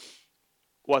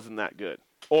 wasn't that good.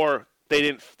 Or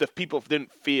the people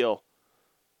didn't feel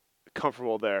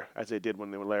comfortable there as they did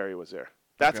when Larry was there.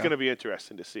 That's going to be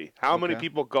interesting to see. How many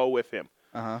people go with him?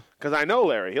 Uh-huh. Because I know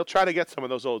Larry. He'll try to get some of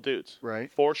those old dudes. Right.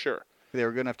 For sure. They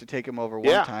were good enough to take him over one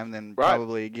Yeah, time, then right.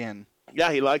 probably again.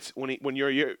 Yeah, he likes when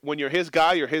you're his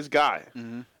guy, you're his guy,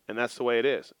 and that's the way it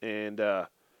is. And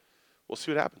we'll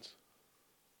see what happens.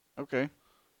 Okay.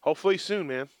 Hopefully soon,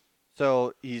 man.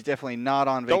 So he's definitely not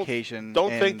on vacation.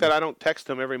 Don't think that I don't text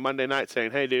him every Monday night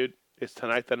saying, "Hey, dude, it's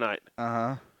tonight the night."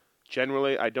 Uh-huh.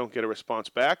 Generally, I don't get a response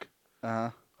back. Uh-huh.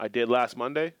 I did last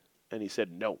Monday, and he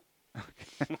said no.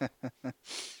 All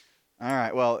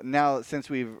right. Well, now since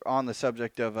we've on the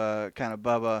subject of kind of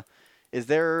Bubba, is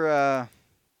there?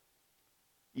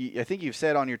 I think you've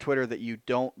said on your Twitter that you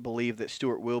don't believe that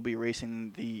Stewart will be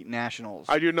racing the Nationals.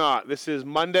 I do not. This is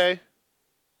Monday.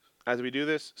 As we do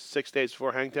this, 6 days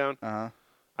before Hangtown. Uh-huh.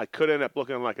 I could end up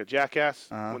looking like a jackass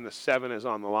Uh-huh. when the 7 is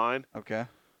on the line. Okay.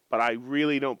 But I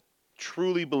really don't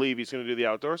truly believe he's going to do the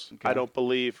outdoors. Okay. I don't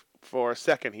believe for a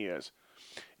second he is.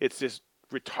 It's this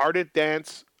retarded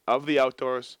dance of the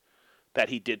outdoors that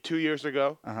he did 2 years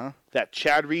ago, Uh-huh. that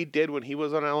Chad Reed did when he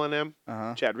was on L&M.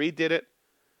 Uh-huh. Chad Reed did it.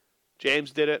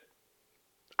 James did it.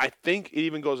 I think it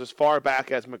even goes as far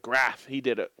back as McGrath. He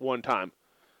did it one time.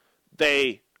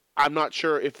 I'm not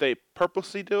sure if they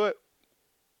purposely do it.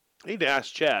 I need to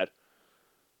ask Chad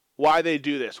why they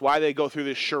do this, why they go through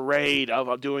this charade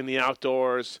of doing the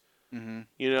outdoors. Mm-hmm.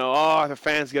 The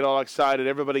fans get all excited,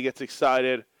 everybody gets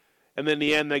excited, and then in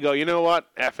the end they go, you know what,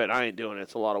 F it, I ain't doing it,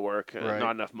 it's a lot of work, and Right.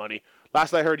 not enough money.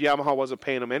 Last I heard, Yamaha wasn't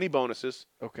paying him any bonuses.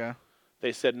 Okay.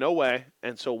 They said no way,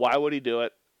 and so why would he do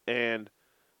it? And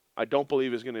I don't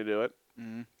believe he's going to do it.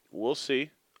 Mm-hmm. We'll see.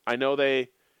 I know they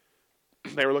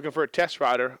were looking for a test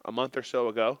rider a month or so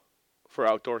ago for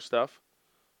outdoor stuff.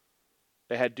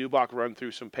 They had Dubach run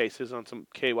through some paces on some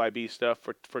KYB stuff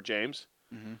for James.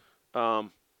 Mm-hmm.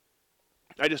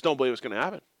 I just don't believe it's going to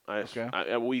happen.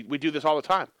 Okay. We do this all the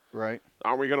time. Right.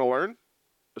 Aren't we going to learn?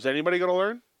 Is anybody going to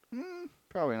learn?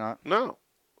 Probably not. No.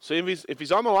 See, if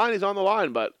he's on the line, he's on the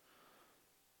line, but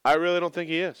I really don't think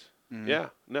he is. Mhm. Yeah,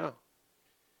 no.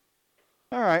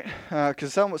 All right,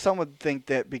 because some would think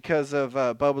that because of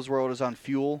Bubba's World is on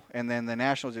fuel, and then the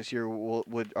Nationals this year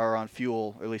are on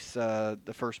fuel, at least the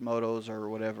first motos or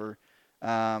whatever,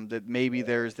 that maybe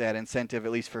there's that incentive,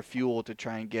 at least for fuel, to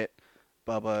try and get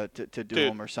Bubba to do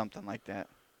them or something like that.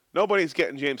 Nobody's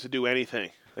getting James to do anything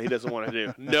that he doesn't want to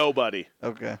do. Nobody.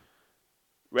 Okay.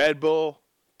 Red Bull,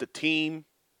 the team.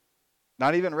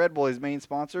 Not even Red Bull, his main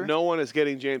sponsor? No one is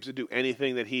getting James to do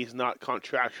anything that he's not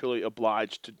contractually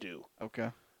obliged to do. Okay.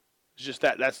 It's just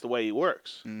that's the way he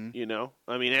works, you know?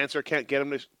 I mean, Answer can't get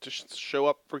him to show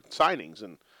up for signings.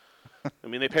 And I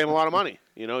mean, they pay him a lot of money.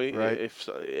 You know, right.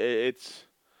 It's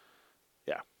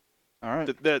yeah. All right.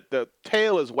 The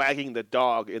tail is wagging the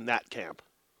dog in that camp.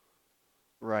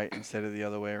 Right, instead of the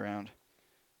other way around.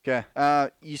 Okay.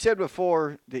 You said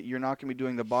before that you're not going to be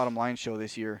doing the Bottom Line show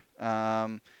this year.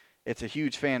 It's a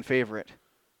huge fan favorite.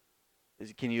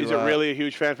 Is it really a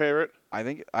huge fan favorite? I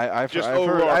think I've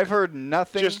heard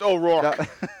nothing. Just O'Rourke.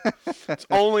 It's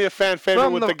only a fan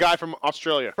favorite with the guy from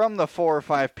Australia. From the 4 or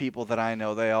 5 people that I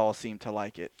know, they all seem to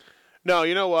like it. No,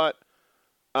 you know what?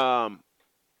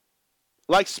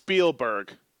 Like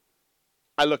Spielberg,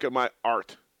 I look at my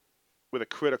art with a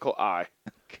critical eye.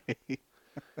 Okay.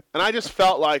 And I just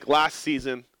felt like last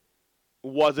season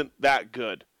wasn't that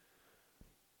good.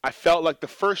 I felt like the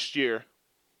first year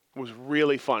was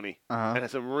really funny and had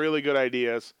some really good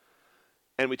ideas,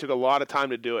 and we took a lot of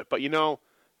time to do it. But, you know,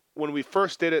 when we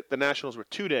first did it, the Nationals were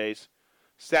 2 days.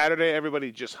 Saturday,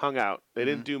 everybody just hung out. They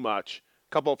didn't do much,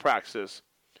 a couple of practices.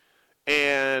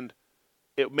 And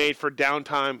it made for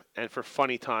downtime and for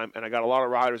funny time, and I got a lot of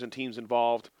riders and teams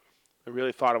involved. I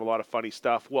really thought of a lot of funny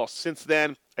stuff. Well, since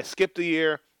then, I skipped a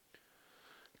year,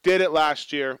 did it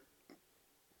last year,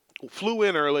 flew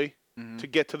in early to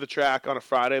get to the track on a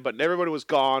Friday, but everybody was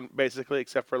gone, basically,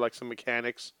 except for, like, some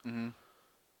mechanics.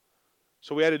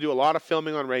 So we had to do a lot of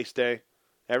filming on race day.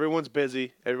 Everyone's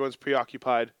busy. Everyone's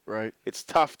preoccupied. Right. It's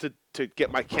tough to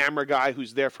get my camera guy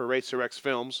who's there for Racer X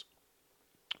Films.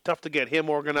 Tough to get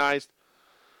him organized.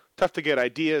 Tough to get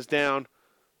ideas down.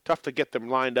 Tough to get them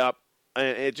lined up.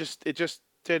 And it just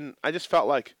didn't. I just felt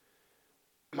like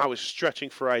I was stretching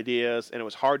for ideas, and it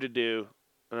was hard to do,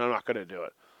 and I'm not going to do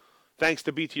it. Thanks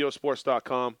to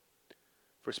BTOsports.com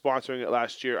for sponsoring it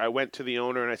last year. I went to the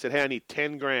owner and I said, "Hey, I need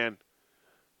 $10,000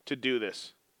 to do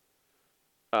this.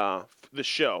 The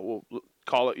show. We'll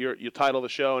call it your title, the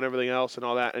show, and everything else, and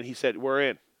all that." And he said, "We're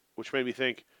in," which made me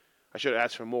think I should have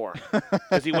asked for more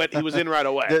because he was in right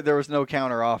away. There was no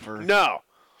counter offer. No,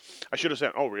 I should have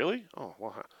said, "Oh, really? Oh,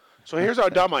 well." So here's how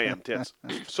dumb I am, Tits.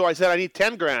 So I said, "I need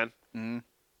 $10,000.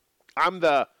 I'm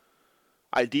the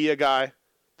idea guy,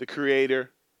 the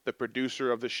creator, the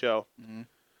producer of the show.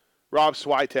 Rob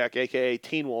Switek, a.k.a.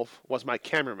 Teen Wolf, was my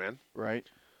cameraman. Right.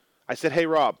 I said, "Hey,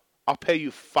 Rob, I'll pay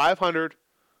you $500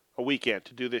 a weekend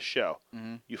to do this show.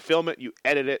 You film it, you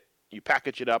edit it, you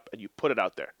package it up, and you put it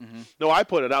out there." No, I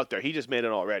put it out there. He just made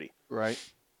it already. Right.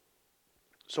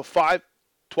 So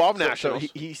 12 Nationals. So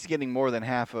he's getting more than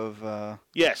half of...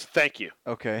 Yes, thank you.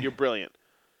 Okay. You're brilliant.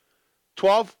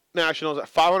 12 Nationals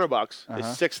at $500 is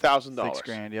 $6,000.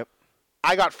 $6,000, yep.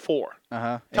 I got 4.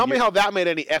 Tell me how that made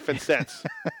any effing sense.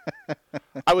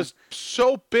 I was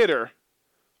so bitter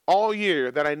all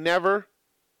year that I never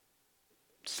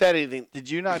said anything. Did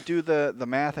you not do the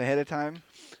math ahead of time?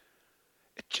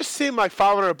 It just seemed like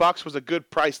 $500 was a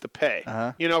good price to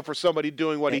pay, you know, for somebody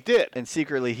doing what he did. And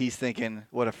secretly, he's thinking,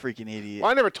 "What a freaking idiot!" Well,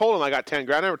 I never told him I got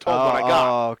 $10,000. I never told him what I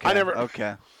got. Okay. I never.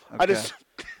 Okay. I just,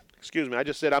 excuse me. I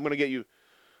just said I'm going to get you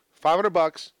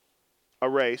 $500 a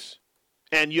race,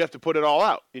 and you have to put it all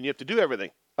out, and you have to do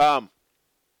everything. And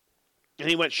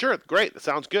he went, "Sure, great, that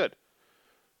sounds good."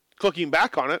 Looking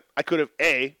back on it, I could have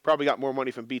A, probably got more money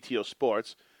from BTO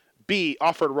Sports, B,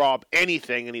 offered Rob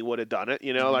anything, and he would have done it.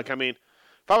 You know, like, I mean,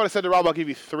 if I would have said to Rob, "I'll give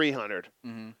you $300,"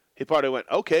 he probably went,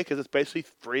 "Okay," because it's basically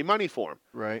free money for him.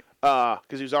 Right.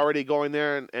 Because he was already going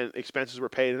there, and expenses were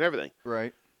paid and everything.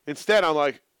 Right. Instead, I'm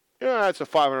like, "Yeah, it's a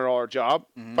 $500 job,"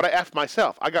 but I effed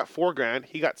myself. I got $4,000.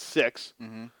 He got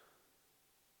 $6,000.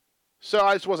 So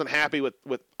I just wasn't happy with.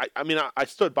 I mean, I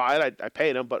stood by it. I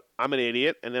paid him, but I'm an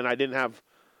idiot, and then I didn't have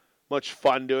much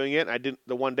fun doing it.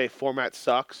 The one-day format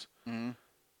sucks. And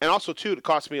also, too, it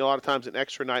cost me a lot of times an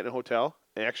extra night in a hotel,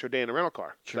 an extra day in a rental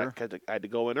car. Sure. I had to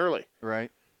go in early. Right.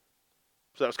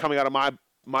 So that was coming out of my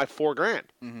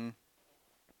 $4,000.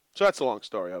 So that's a long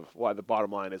story of why the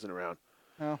bottom line isn't around.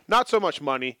 Oh. Not so much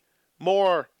money,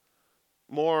 more.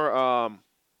 Did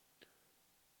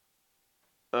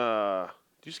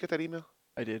you just get that email?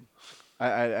 I did.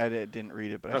 I didn't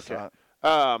read it, but I saw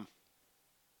it.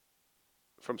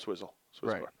 From Swizzle.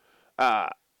 Right.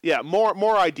 Yeah,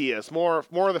 more ideas, more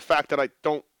of the fact that I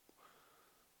don't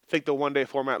think the one-day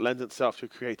format lends itself to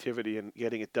creativity and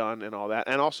getting it done and all that.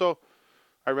 And also,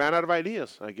 I ran out of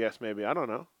ideas, I guess, maybe. I don't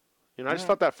know. I just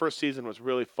thought that first season was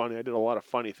really funny. I did a lot of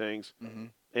funny things. Mm-hmm.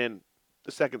 And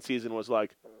the second season was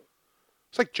like,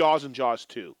 it's like Jaws and Jaws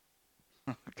 2.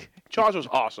 Okay. Jaws was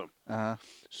awesome. Uh-huh.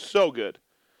 So good.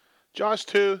 Jaws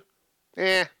 2,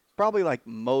 Probably like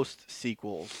most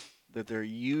sequels that they're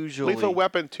usually... Lethal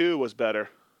Weapon 2 was better.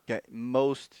 Okay,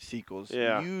 most sequels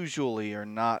Yeah. usually are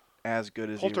not as good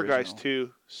as Poltergeist the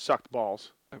 2 sucked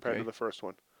balls compared Okay. to the first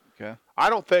one. original. I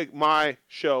don't think my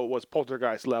show was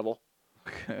Poltergeist level,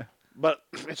 Okay. but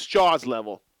it's Jaws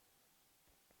level.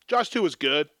 Jaws 2 is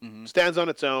good. Mhm. Stands on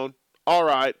its own. All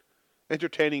right.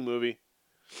 Entertaining movie.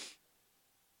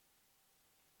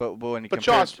 But when you But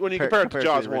compare Jaws, when you compare it to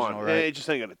Jaws the original, 1, right? it just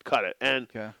ain't going to cut it. And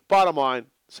Okay. bottom line,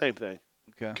 same thing.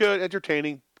 Okay. Good,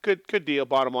 entertaining, good deal.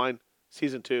 Bottom line,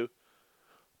 season 2.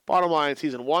 Bottom line,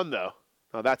 season 1, though.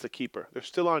 Now, that's a keeper. They're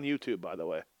still on YouTube, by the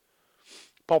way.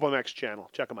 PulpMX channel.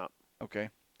 Check them out. Okay.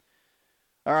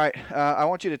 All right. I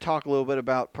want you to talk a little bit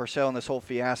about Purcell and this whole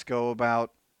fiasco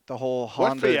about the whole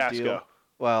Honda fiasco? deal.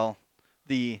 Well,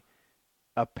 the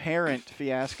apparent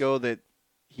fiasco that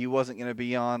he wasn't going to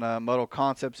be on Moto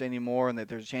Concepts anymore and that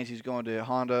there's a chance he's going to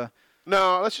Honda.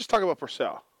 No, let's just talk about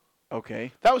Purcell.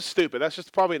 Okay. That was stupid. That's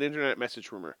just probably an internet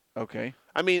message rumor. Okay.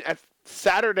 I mean, at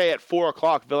Saturday at 4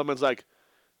 o'clock, Villeman's like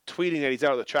tweeting that he's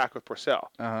out of the track with Purcell.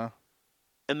 Uh-huh.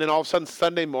 And then all of a sudden,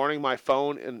 Sunday morning, my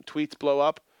phone and tweets blow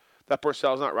up that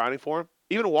Purcell's not riding for him.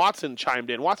 Even Watson chimed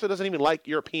in. Watson doesn't even like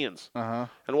Europeans. Uh-huh.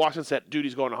 And Watson said, dude,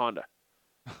 he's going to Honda.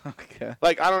 Okay.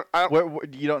 Like, I don't Where,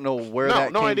 you don't know where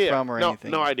that came idea. from or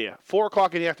anything? No idea. 4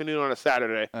 o'clock in the afternoon on a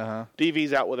Saturday. Uh-huh.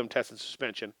 DV's out with him testing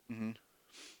suspension. Mhm.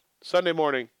 Sunday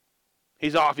morning,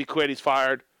 he's off. He quit. He's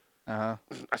fired. Uh-huh.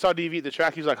 I saw DV at the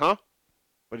track. He was like, huh?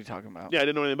 What are you talking about? Yeah, I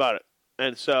didn't know anything about it.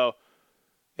 And so,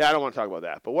 yeah, I don't want to talk about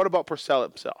that. But what about Purcell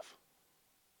himself?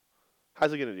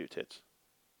 How's he going to do, Tits?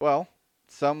 Well,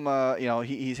 some,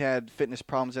 he's had fitness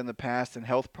problems in the past and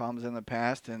health problems in the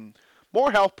past. And,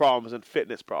 More health problems than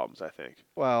fitness problems, I think.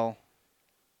 well,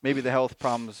 maybe the health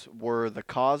problems were the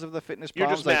cause of the fitness You're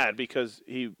problems. just mad because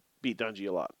he beat Dungey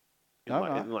a lot in, No,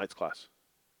 no. in Lights class.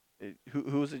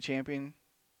 Who was the champion?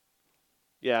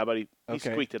 Yeah, but he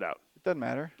Okay. squeaked it out. It doesn't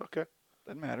matter. Okay.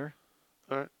 Doesn't matter.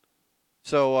 All right.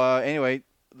 So, anyway,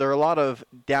 there are a lot of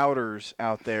doubters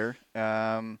out there.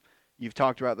 You've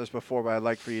talked about this before, but I'd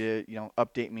like for you to,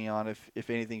 update me on if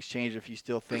anything's changed, if you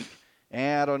still think,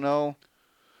 I don't know.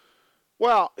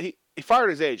 Well, he fired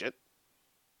his agent.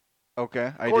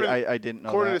 Okay, I didn't know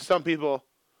According that. to some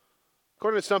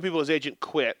people, his agent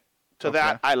quit. To Okay.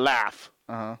 that, I laugh,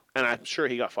 Uh-huh. and I'm sure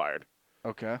he got fired.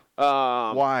 Okay.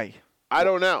 Um, Why? I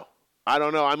don't know.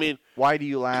 I mean, Why do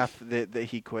you laugh that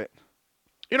he quit?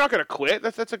 you're not going to quit.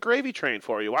 That's a gravy train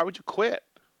for you. Why would you quit?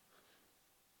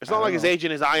 It's I not don't like his know.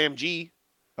 agent is IMG.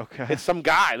 Okay. It's some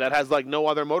guy that has like no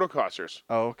other motocrossers.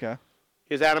 Oh, okay.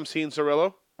 He has Adam C. and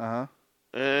Cirillo Uh-huh.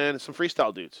 and some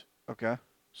freestyle dudes. Okay.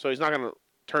 So he's not going to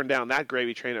turn down that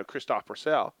gravy train of Christophe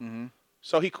Purcell. Mm-hmm.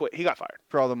 So he quit. He got fired.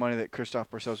 For all the money that Christophe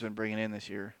Purcell's been bringing in this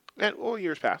year. And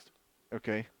years passed.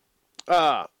 Okay.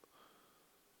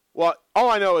 Well, all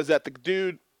I know is that the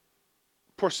dude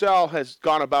Purcell has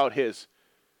gone about his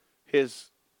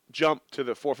jump to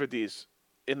the 450s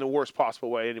in the worst possible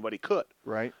way anybody could.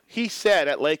 Right. He said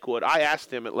at Lakewood, I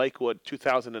asked him at Lakewood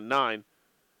 2009,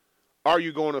 are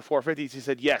you going to 450s? He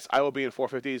said, yes, I will be in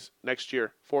 450s next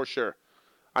year for sure.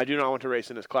 I do not want to race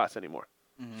in this class anymore.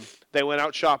 Mm-hmm. They went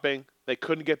out shopping. They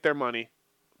couldn't get their money.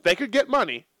 They could get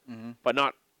money, Mm-hmm. but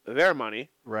not their money.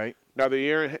 Right. Another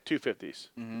year in 250s.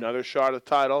 Mhm. Another shot at the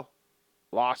title.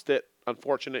 Lost it.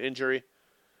 Unfortunate injury.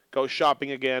 Goes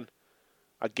shopping again.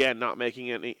 Again, not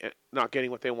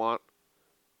getting what they want.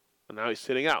 And now he's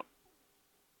sitting out.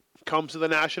 Comes to the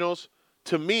Nationals.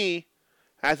 To me,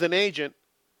 as an agent,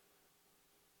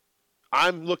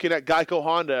 I'm looking at Geico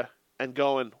Honda and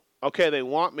going, okay, they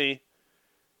want me.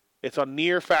 It's a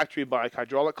near factory bike,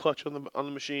 hydraulic clutch on the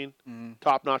machine, Mhm.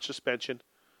 top-notch suspension.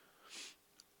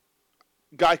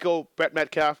 Geico, Brett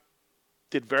Metcalf,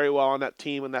 did very well on that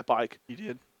team and that bike. You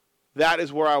did. That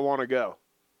is where I want to go.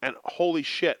 And holy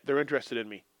shit, they're interested in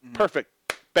me. Perfect.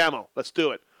 Bammo. Let's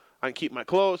do it. I can keep my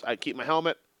clothes. I can keep my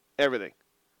helmet. Everything.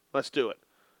 Let's do it.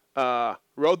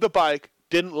 Rode the bike.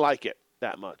 Didn't like it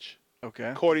that much. Okay.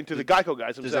 According to the Geico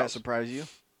guys Does that themselves. surprise you?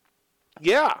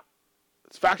 Yeah.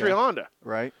 It's factory Okay. Honda.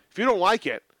 Right. If you don't like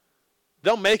it,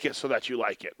 they'll make it so that you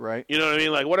like it. Right. You know what I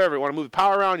mean? Like, whatever. You want to move the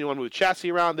power around, you want to move the chassis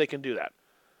around, they can do that.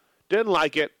 Didn't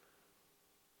like it.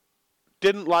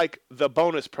 Didn't like the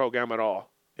bonus program at all.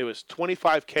 It was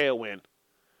 $25K a win.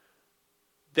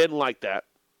 Didn't like that.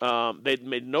 They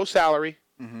made no salary,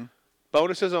 Mm-hmm.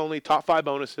 Bonuses only, top 5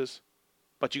 bonuses.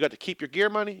 But you got to keep your gear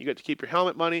money. You got to keep your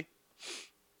helmet money.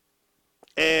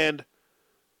 And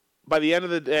by the end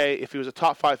of the day, if he was a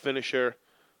top 5 finisher,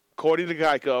 according to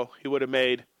Geico, he would have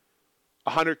made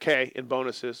 $100K in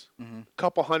bonuses, a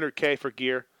couple $100K for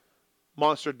gear,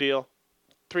 monster deal,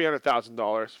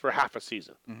 $300,000 for half a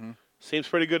season. Seems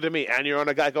pretty good to me. And you're on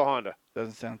a Geico Honda.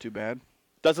 Doesn't sound too bad.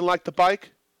 Doesn't like the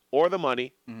bike or the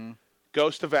money.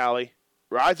 Goes to Valley,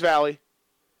 rides Valley,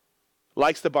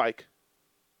 likes the bike,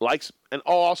 and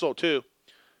also too,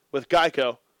 with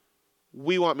Geico,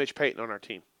 we want Mitch Payton on our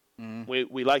team.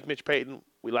 We like Mitch Payton.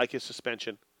 We like his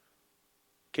suspension.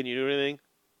 Can you do anything?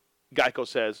 Geico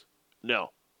says,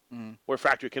 no. We're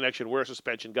Factory Connection. We're a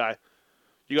suspension guy.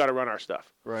 You got to run our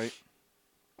stuff. Right.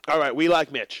 All right, we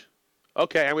like Mitch.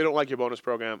 Okay, and we don't like your bonus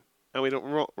program, and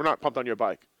we're not pumped on your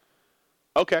bike.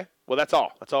 Okay, well, that's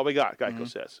all. That's all we got, Geico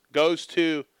says. Goes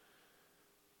to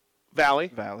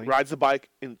Valley, rides the bike,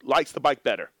 and likes the bike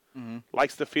better.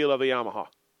 Likes the feel of the Yamaha.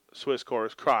 Swiss Core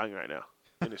is crying right now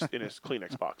in his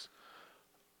Kleenex box.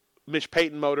 Mitch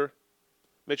Payton motor,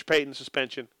 Mitch Payton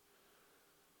suspension,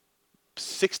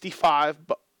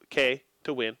 $65K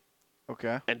to win.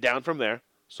 Okay. And down from there,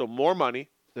 so more money.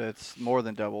 That's more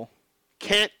than double.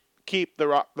 Can't keep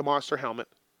the Monster helmet.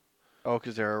 Oh,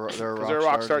 because they're a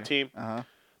Rockstar team. Uh-huh.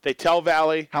 They tell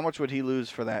Valley. How much would he lose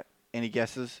for that? Any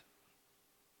guesses?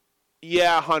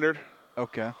 Yeah, 100.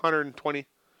 Okay. 120.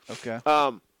 Okay.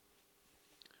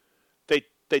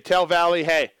 They tell Valley,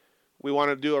 hey, we want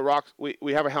to do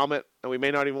we have a helmet, and we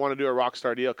may not even want to do a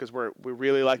Rockstar deal because we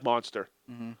really like Monster.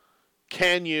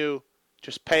 Can you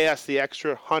just pay us the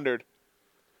extra 100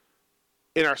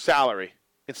 in our salary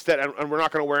instead, and we're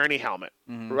not going to wear any helmet?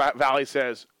 Valley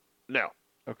says no.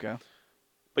 Okay.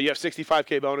 But you have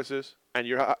 65K bonuses, and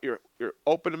you're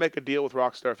open to make a deal with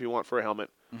Rockstar if you want for a helmet.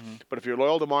 But if you're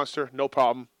loyal to Monster, no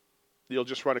problem. You'll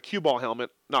just run a cue ball helmet.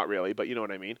 Not really, but you know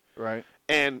what I mean. Right.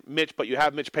 And Mitch, but you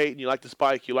have Mitch Payton. You like this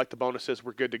bike. You like the bonuses.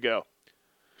 We're good to go.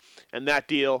 And that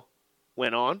deal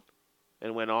went on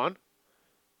and went on.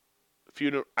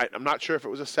 I'm not sure if it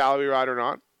was a salary ride or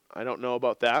not. I don't know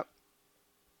about that.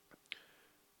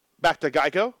 Back to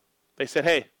Geico. They said,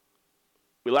 hey,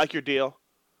 we like your deal.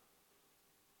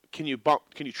 Can you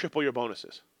triple your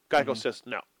bonuses? Geico says,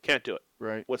 no, can't do it.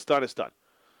 Right. What's done is done.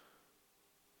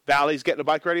 Valley's getting a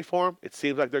bike ready for him. It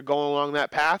seems like they're going along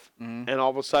that path. And all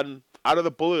of a sudden, out of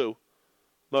the blue,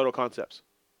 Moto Concepts.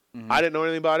 I didn't know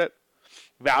anything about it.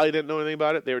 Valley didn't know anything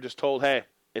about it. They were just told, hey,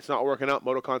 it's not working out,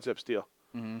 Moto Concepts deal.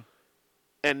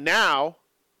 And now,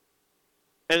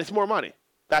 and it's more money.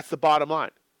 That's the bottom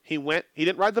line. He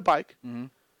didn't ride the bike.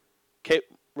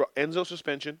 Enzo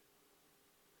suspension.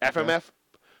 FMF.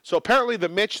 So apparently the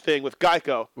Mitch thing with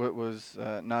Geico. What was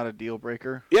not a deal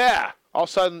breaker? Yeah. All of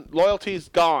a sudden, loyalty's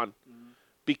gone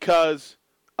because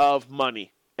of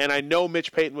money. And I know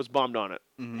Mitch Payton was bummed on it.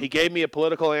 He gave me a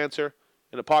political answer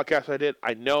in a podcast I did.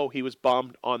 I know he was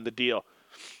bummed on the deal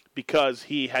because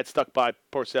he had stuck by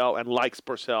Purcell and likes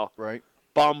Purcell. Right.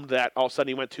 Bummed that all of a sudden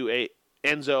he went to a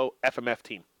Enzo FMF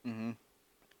team.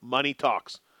 Money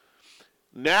talks.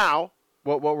 Now.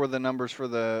 What were the numbers for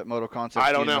the Moto Concepts?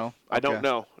 I don't know. Okay. I don't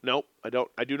know. Nope. I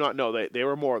do not know. They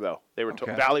were more though. They were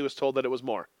Valley was told that it was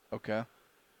more. Okay.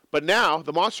 But now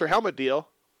the Monster helmet deal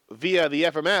via the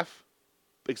FMF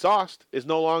exhaust is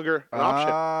no longer an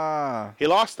option. He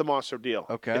lost the Monster deal.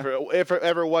 Okay. If it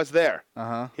ever was there.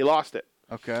 He lost it.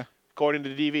 Okay. According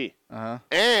to DV.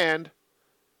 And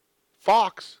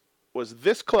Fox was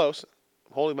this close.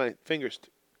 I'm holding my fingers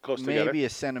close together. Maybe a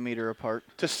centimeter apart.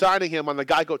 To signing him on the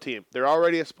Geico team. They're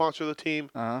already a sponsor of the team.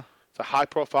 It's a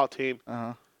high-profile team.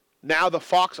 Now the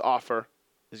Fox offer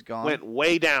is gone. Went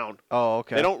way down. Oh,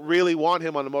 okay. They don't really want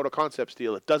him on the Moto Concepts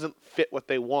deal. It doesn't fit what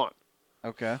they want.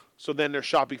 Okay. So then they're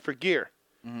shopping for gear.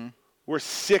 We're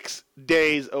 6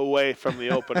 days away from the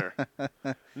opener.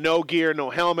 No gear, no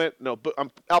helmet, no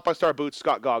Alpine Star boots,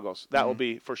 Scott goggles. That will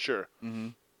be for sure.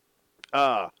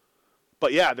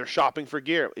 But yeah, they're shopping for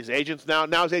gear. His agents now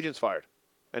his agent's fired,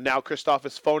 and now Christoph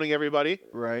is phoning everybody.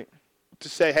 Right. To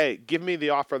say, hey, give me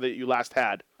the offer that you last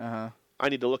had. I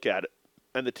need to look at it.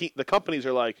 And the companies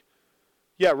are like,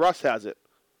 yeah, Russ has it.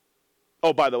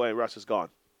 Oh, by the way, Russ is gone.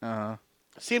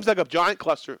 Seems like a giant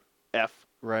cluster F.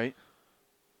 Right.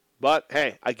 But,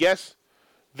 hey, I guess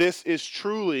this is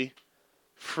truly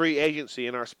free agency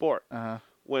in our sport.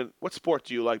 What sport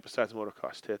do you like besides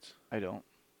motocross, Tits? I don't.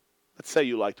 Let's say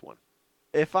you liked one.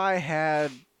 If I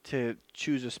had to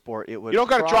choose a sport, it would. You don't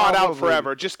got to draw it out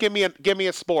forever. Just give me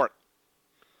a sport.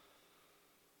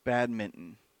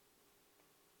 Badminton.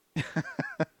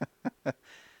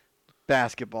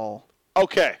 Basketball.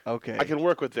 Okay. Okay. I can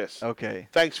work with this. Okay.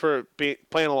 Thanks for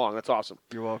playing along. That's awesome.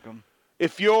 You're welcome.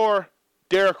 If you're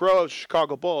Derrick Rose,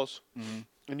 Chicago Bulls,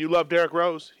 and you love Derrick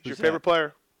Rose, he's your favorite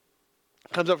player,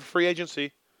 comes up for free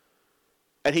agency,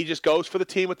 and he just goes for the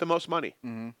team with the most money.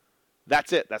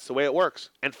 That's it. That's the way it works.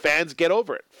 And fans get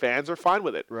over it. Fans are fine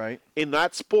with it. Right. In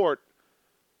that sport,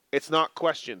 it's not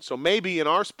questioned. So maybe in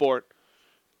our sport,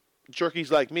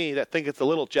 jerkies like me that think it's a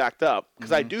little jacked up,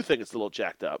 because I do think it's a little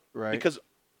jacked up. Right. Because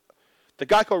the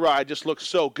Geico ride just looks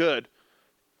so good,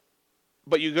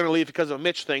 but you're going to leave because of a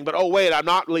Mitch thing. But, oh, wait, I'm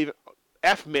not leaving.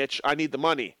 F Mitch, I need the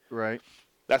money. Right.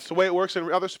 That's the way it works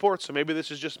in other sports. So maybe this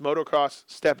is just motocross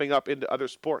stepping up into other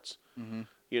sports.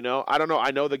 You know, I don't know. I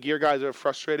know the gear guys are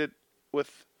frustrated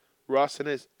with Russ and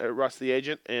his Russ the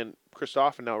agent and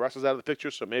Christoph, and now Russ is out of the picture,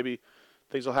 so maybe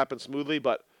things will happen smoothly.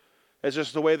 But it's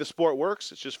just the way the sport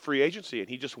works. It's just free agency, and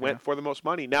he just went for the most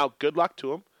money. Now, good luck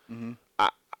to him.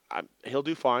 He'll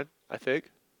do fine, I think.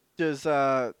 Does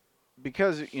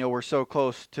because we're so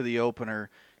close to the opener,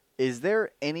 is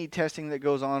there any testing that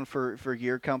goes on for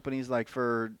gear companies, like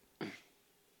for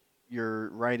your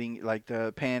riding, like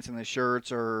the pants and the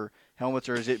shirts or helmets,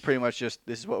 or is it pretty much just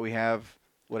this is what we have,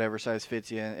 whatever size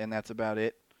fits you, and that's about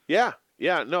it? Yeah.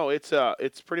 No, it's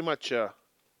pretty much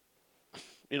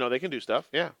they can do stuff.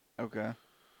 Yeah. Okay.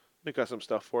 They got some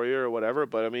stuff for you or whatever,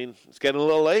 but I mean, it's getting a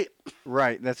little late.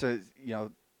 Right. That's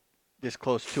this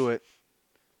close to it.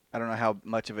 I don't know how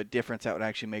much of a difference that would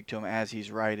actually make to him as he's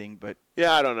riding, but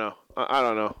yeah, I don't know. I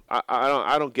don't know.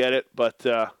 I don't get it, but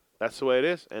that's the way it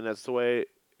is, and that's the way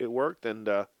it worked. And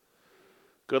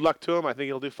good luck to him. I think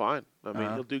he'll do fine. I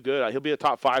mean, he'll do good. He'll be a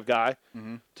top 5 guy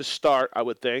to start, I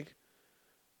would think.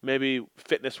 Maybe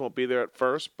fitness won't be there at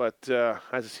first, but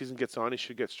as the season gets on, he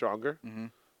should get stronger.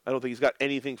 I don't think he's got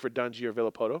anything for Dungey or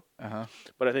Villapoto,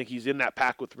 but I think he's in that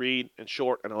pack with Reed and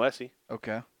Short and Alessi.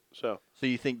 Okay. So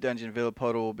you think Dungey and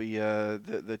Villapoto will be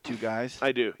the 2 guys?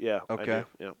 I do, yeah. Okay. I do,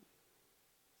 yeah.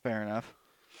 Fair enough.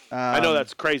 I know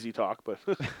that's crazy talk, but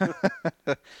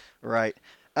right.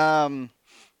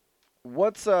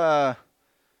 What's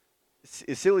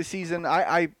silly season?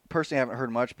 I personally haven't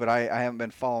heard much, but I haven't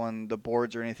been following the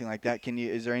boards or anything like that.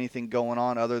 Is there anything going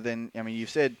on other than, I mean, you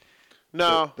said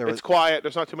no, it's quiet.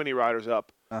 There's not too many riders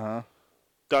up.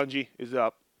 Dungey is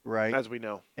up, right, as we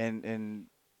know. And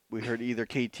we heard either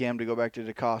KTM to go back to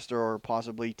DeCosta or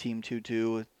possibly Team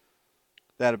 2-2.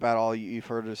 That about all you've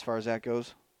heard as far as that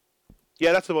goes?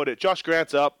 Yeah, that's about it. Josh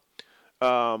Grant's up.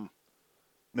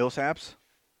 Millsaps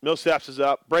is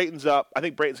up. Brayton's up. I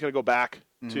think Brayton's going to go back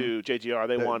to JGR.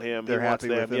 They want him. They're he wants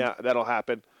happy them. with him. Yeah, that'll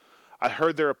happen. I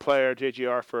heard they're a player,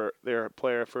 JGR,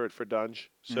 for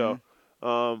Dunge. So,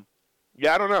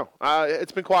 yeah, I don't know.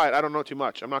 It's been quiet. I don't know too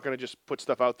much. I'm not going to just put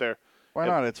stuff out there. Why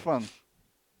not? It's fun.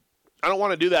 I don't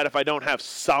want to do that if I don't have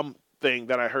something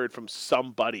that I heard from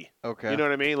somebody. Okay. You know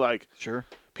what I mean? Like, sure.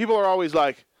 People are always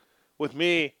like, with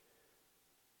me,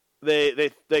 they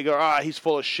go, he's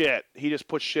full of shit. He just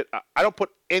puts shit. I don't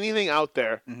put anything out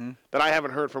there that I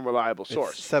haven't heard from a reliable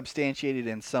source. It's substantiated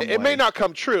in some way. It may not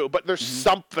come true, but there's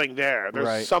something there. There's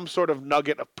Right. some sort of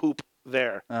nugget of poop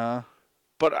there.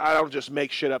 But I don't just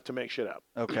make shit up to make shit up.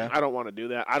 Okay. I don't want to do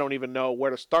that. I don't even know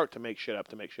where to start to make shit up.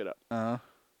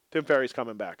 Tim Ferry's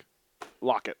coming back.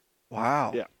 Lock it.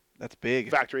 Wow. Yeah. That's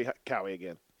big. Factory Cowie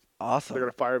again. Awesome. They're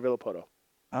going to fire Villapoto.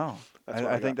 Oh. That's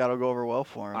what I think got. that'll go over well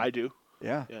for him. I do.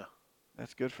 Yeah. Yeah.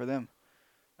 That's good for them.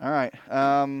 All right.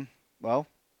 Well,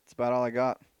 that's about all I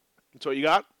got. That's what you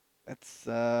got? That's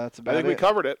about it. I think we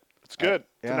covered it. It's good.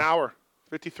 It's yeah. an hour.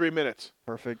 53 minutes.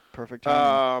 Perfect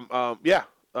time. Yeah.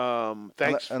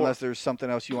 Thanks. Unless there's something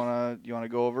else you wanna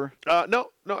go over. No.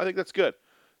 I think that's good.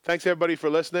 Thanks everybody for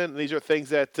listening. These are things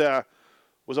that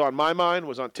was on my mind,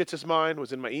 was on Tits' mind,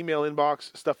 was in my email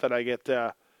inbox. Stuff that I get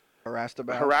Harassed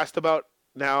about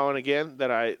now and again that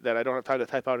I don't have time to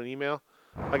type out an email.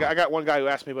 Like I got one guy who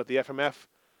asked me about the FMF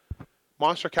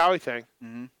Monster Cowie thing.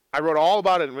 I wrote all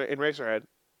about it in Racerhead.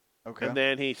 Okay. And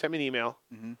then he sent me an email,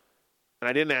 and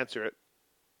I didn't answer it.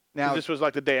 Now This was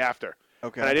like the day after.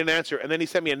 Okay. And I didn't answer it. And then he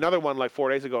sent me another one like 4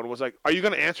 days ago and was like, "Are you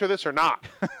going to answer this or not?"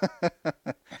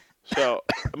 So,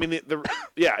 I mean,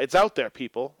 it's out there,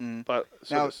 people. But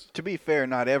now, to be fair,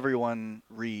 not everyone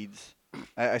reads.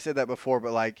 I said that before,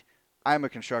 but like, I'm a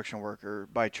construction worker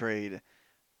by trade.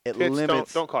 It Tits,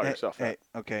 limits. don't call yourself that.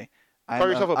 Okay. Call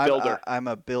yourself a builder. I'm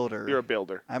a builder. You're a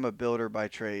builder. I'm a builder by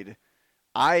trade.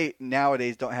 I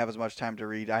nowadays don't have as much time to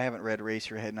read. I haven't read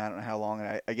Racerhead in I don't know how long,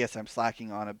 and I guess I'm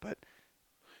slacking on it. But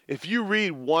if you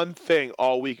read one thing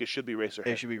all week, it should be Racerhead.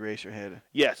 it should be Racerhead.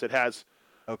 Yes, it has.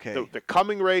 Okay. The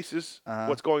coming races,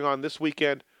 what's going on this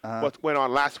weekend, what went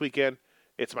on last weekend.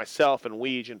 It's myself and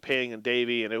Weege and Ping and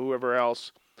Davey and whoever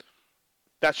else.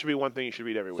 That should be one thing you should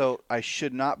read every week. So I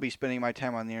should not be spending my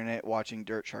time on the internet watching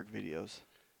dirt shark videos.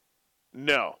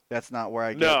 No. That's not where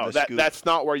I get No, the scoop. that's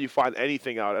not where you find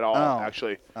anything out at all,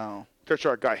 actually. Oh. Dirt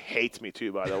Shark guy hates me,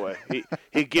 too, by the way.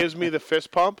 He gives me the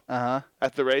fist pump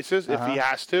at the races if he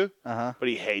has to, but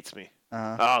he hates me.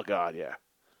 Oh, God, yeah.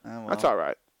 Well, That's all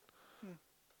right.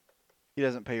 He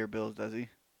doesn't pay your bills, does he?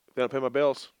 They don't pay my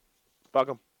bills. Fuck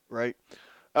him. Right.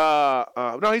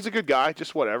 No, he's a good guy.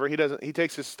 Just whatever. He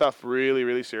takes his stuff really,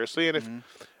 really seriously. And if,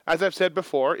 as I've said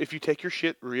before, if you take your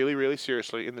shit really, really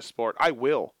seriously in the sport, I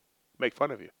will make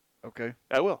fun of you. Okay.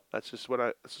 I will. That's just what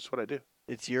I do.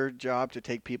 It's your job to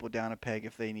take people down a peg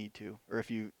if they need to, or if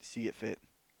you see it fit.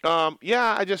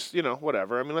 Yeah, I just,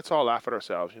 whatever. I mean, let's all laugh at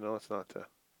ourselves, Let's not,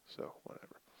 so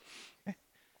whatever.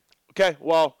 Okay,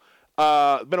 well,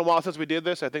 it's been a while since we did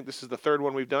this. I think this is the third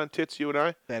one we've done, Tits, you and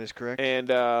I. That is correct. And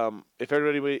if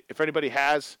anybody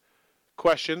has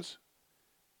questions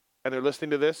and they're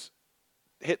listening to this,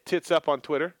 hit Tits up on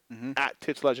Twitter, at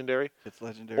Tits Legendary. Tits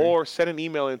Legendary. Or send an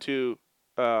email into,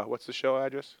 what's the show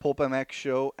address?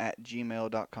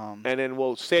 PulpMXshow@gmail.com. And then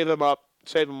we'll save them up,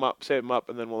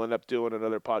 and then we'll end up doing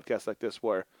another podcast like this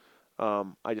where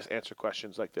I just answer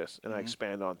questions like this, and I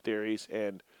expand on theories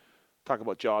and talk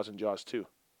about Jaws and Jaws 2.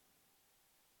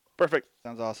 Perfect.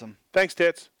 Sounds awesome. Thanks,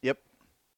 Tits. Yep.